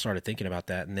then I started thinking about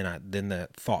that, and then the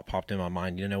thought popped in my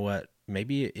mind. You know what?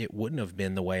 maybe it wouldn't have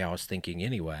been the way I was thinking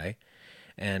anyway.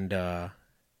 And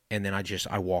and then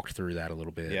I walked through that a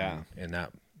little bit, Yeah. and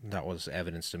that was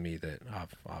evidence to me that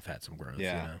I've had some growth,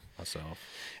 Yeah. myself.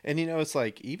 And it's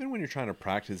like, even when you're trying to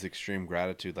practice extreme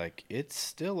gratitude, like, it's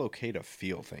still okay to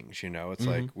feel things, It's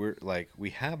like, we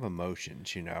have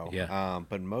emotions, Yeah.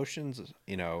 but emotions,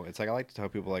 it's like, I like to tell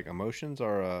people, like, emotions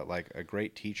are like a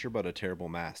great teacher, but a terrible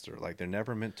master. Like, they're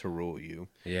never meant to rule you.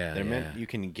 Yeah, They're meant, yeah.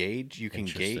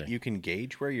 Interesting. you can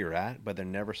gauge where you're at, but they're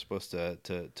never supposed to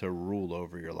rule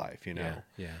over your life, Yeah,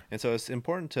 yeah. And so it's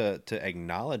important to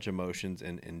acknowledge emotions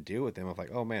and deal with them, of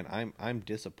like, oh man, I'm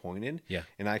disappointed, Yeah.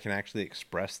 and I can actually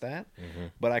express that. Mm-hmm.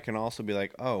 But I can also be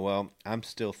like, oh well, I'm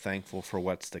still thankful for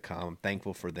what's to come,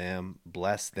 thankful for them,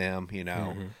 bless them,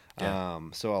 Mm-hmm. Yeah.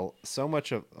 So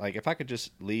much of, like, if I could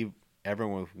just leave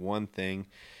everyone with one thing,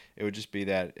 it would just be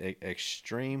that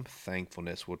extreme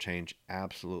thankfulness will change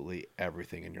absolutely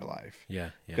everything in your life.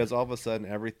 Yeah, yeah. Because all of a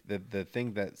sudden, the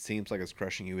thing that seems like it's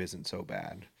crushing you isn't so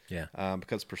bad. Yeah.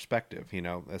 Because perspective,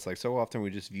 it's like, so often we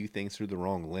just view things through the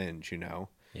wrong lens, Yeah.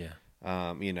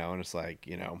 and it's like,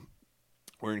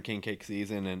 we're in king cake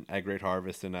season and egg rate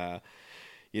harvest, and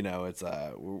it's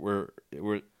we're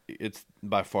it's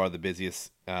by far the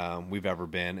busiest we've ever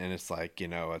been, and it's like,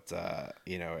 it's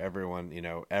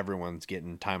everyone, everyone's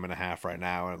getting time and a half right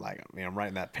now, and like, I'm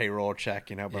writing that payroll check,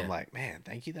 but Yeah. I'm like, man,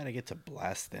 thank you that I get to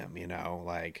bless them,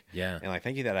 like, Yeah. and like,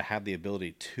 thank you that I have the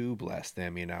ability to bless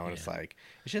them, and it's like,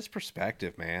 it's just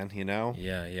perspective, man.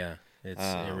 Yeah, yeah. It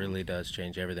Um, really does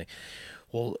change everything.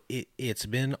 Well, it's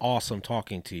been awesome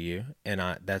talking to you, and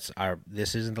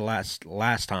this isn't the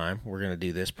last time we're gonna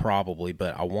do this probably,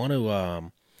 but I want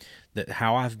to that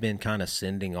how I've been kind of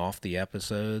sending off the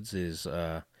episodes is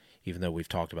even though we've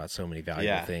talked about so many valuable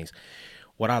Yeah. things,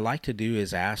 what I like to do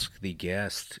is ask the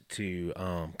guest to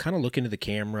kind of look into the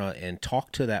camera and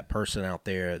talk to that person out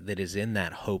there that is in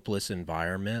that hopeless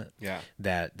environment Yeah.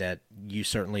 that you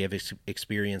certainly have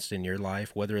experienced in your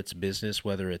life, whether it's business,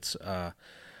 whether it's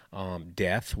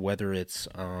death, whether it's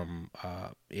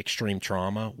extreme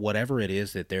trauma, whatever it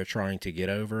is that they're trying to get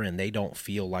over, and they don't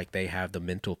feel like they have the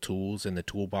mental tools in the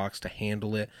toolbox to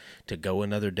handle it, to go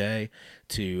another day,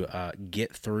 to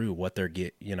get through what they're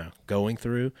going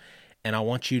through. And I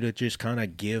want you to just kind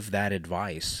of give that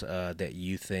advice that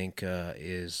you think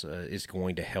is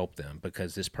going to help them,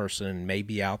 because this person may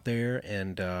be out there,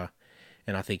 and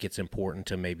I think it's important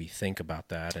to maybe think about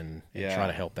that and try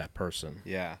to help that person.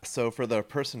 Yeah. So for the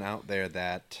person out there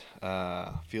that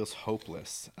feels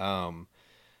hopeless, the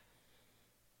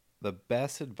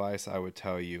best advice I would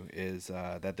tell you is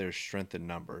that there's strength in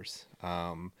numbers.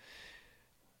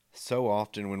 So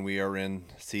often when we are in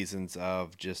seasons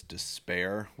of just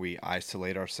despair, we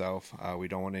isolate ourselves. We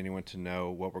don't want anyone to know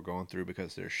what we're going through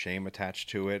because there's shame attached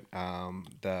to it.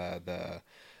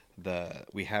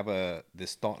 We have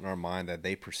this thought in our mind that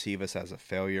they perceive us as a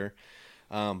failure.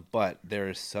 But there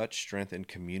is such strength in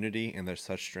community, and there's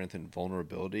such strength in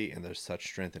vulnerability, and there's such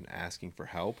strength in asking for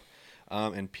help.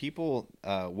 And people,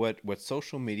 what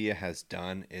social media has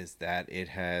done is that it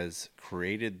has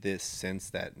created this sense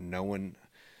that no one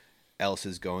else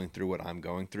is going through what I'm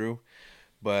going through,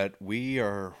 but we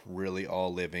are really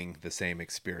all living the same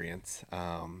experience.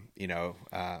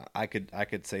 I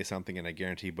could say something, and I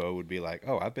guarantee Bo would be like,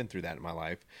 "Oh, I've been through that in my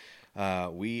life."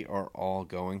 We are all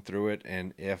going through it,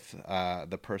 and if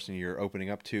the person you're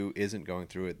opening up to isn't going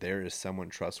through it, there is someone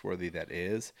trustworthy that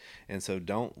is. And so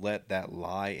don't let that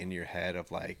lie in your head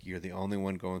of like, you're the only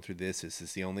one going through this. This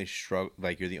is the only struggle,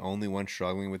 like you're the only one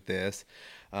struggling with this.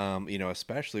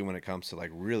 Especially when it comes to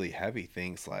like really heavy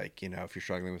things, like, if you're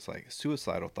struggling with like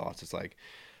suicidal thoughts, it's like,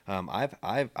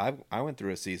 I went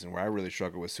through a season where I really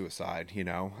struggled with suicide,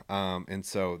 and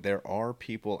so there are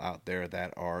people out there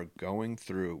that are going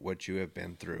through what you have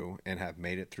been through and have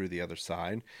made it through the other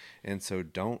side. And so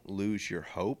don't lose your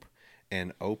hope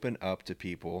and open up to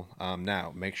people.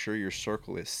 Now, make sure your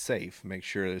circle is safe. Make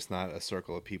sure it's not a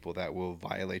circle of people that will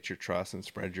violate your trust and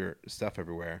spread your stuff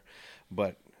everywhere.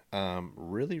 But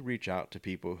really reach out to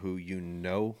people who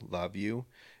love you,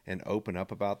 and open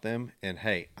up about them. And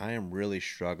hey, I am really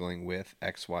struggling with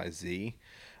XYZ.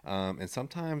 And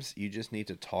sometimes you just need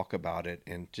to talk about it,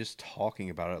 and just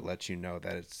talking about it lets you know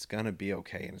that it's going to be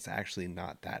okay, and it's actually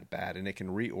not that bad, and it can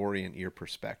reorient your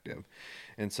perspective.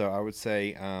 And so I would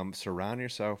say surround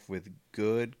yourself with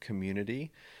good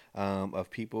community. Of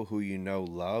people who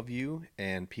love you,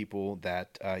 and people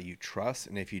that you trust.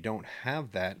 And if you don't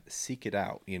have that, seek it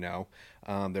out.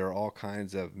 There are all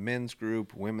kinds of men's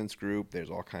group, women's group. There's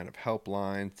all kind of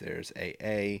helplines. There's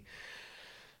AA.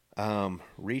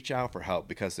 Reach out for help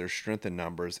because there's strength in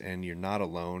numbers and you're not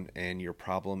alone and your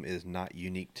problem is not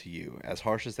unique to you. As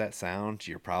harsh as that sounds,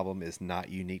 your problem is not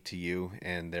unique to you,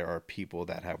 and there are people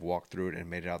that have walked through it and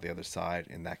made it out the other side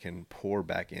and that can pour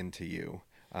back into you.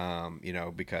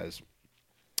 Because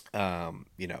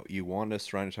you want to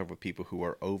surround yourself with people who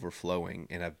are overflowing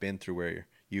and have been through where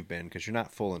you've been, because you're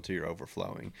not full until you're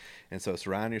overflowing. And so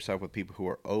surround yourself with people who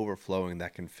are overflowing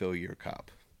that can fill your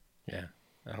cup. Yeah.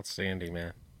 Outstanding,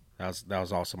 man. That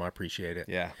was awesome. I appreciate it.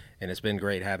 Yeah. And it's been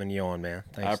great having you on, man.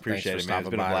 I appreciate it, man. It's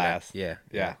been a blast. Yeah.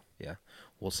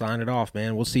 We'll sign it off,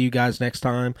 man. We'll see you guys next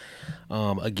time.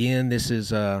 Again, this is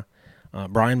Brian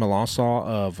Melancon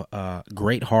of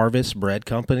Great Harvest Bread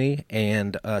Company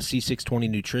and C620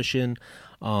 Nutrition.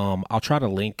 I'll try to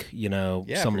link,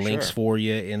 some links for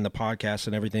you in the podcast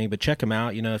and everything, but check them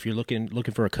out. If you're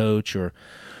looking for a coach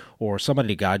or somebody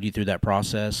to guide you through that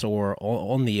process, or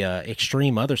on the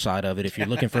extreme other side of it, if you're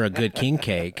looking for a good king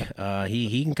cake,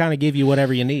 he can kind of give you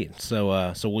whatever you need.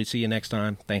 So we'll see you next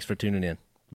time. Thanks for tuning in.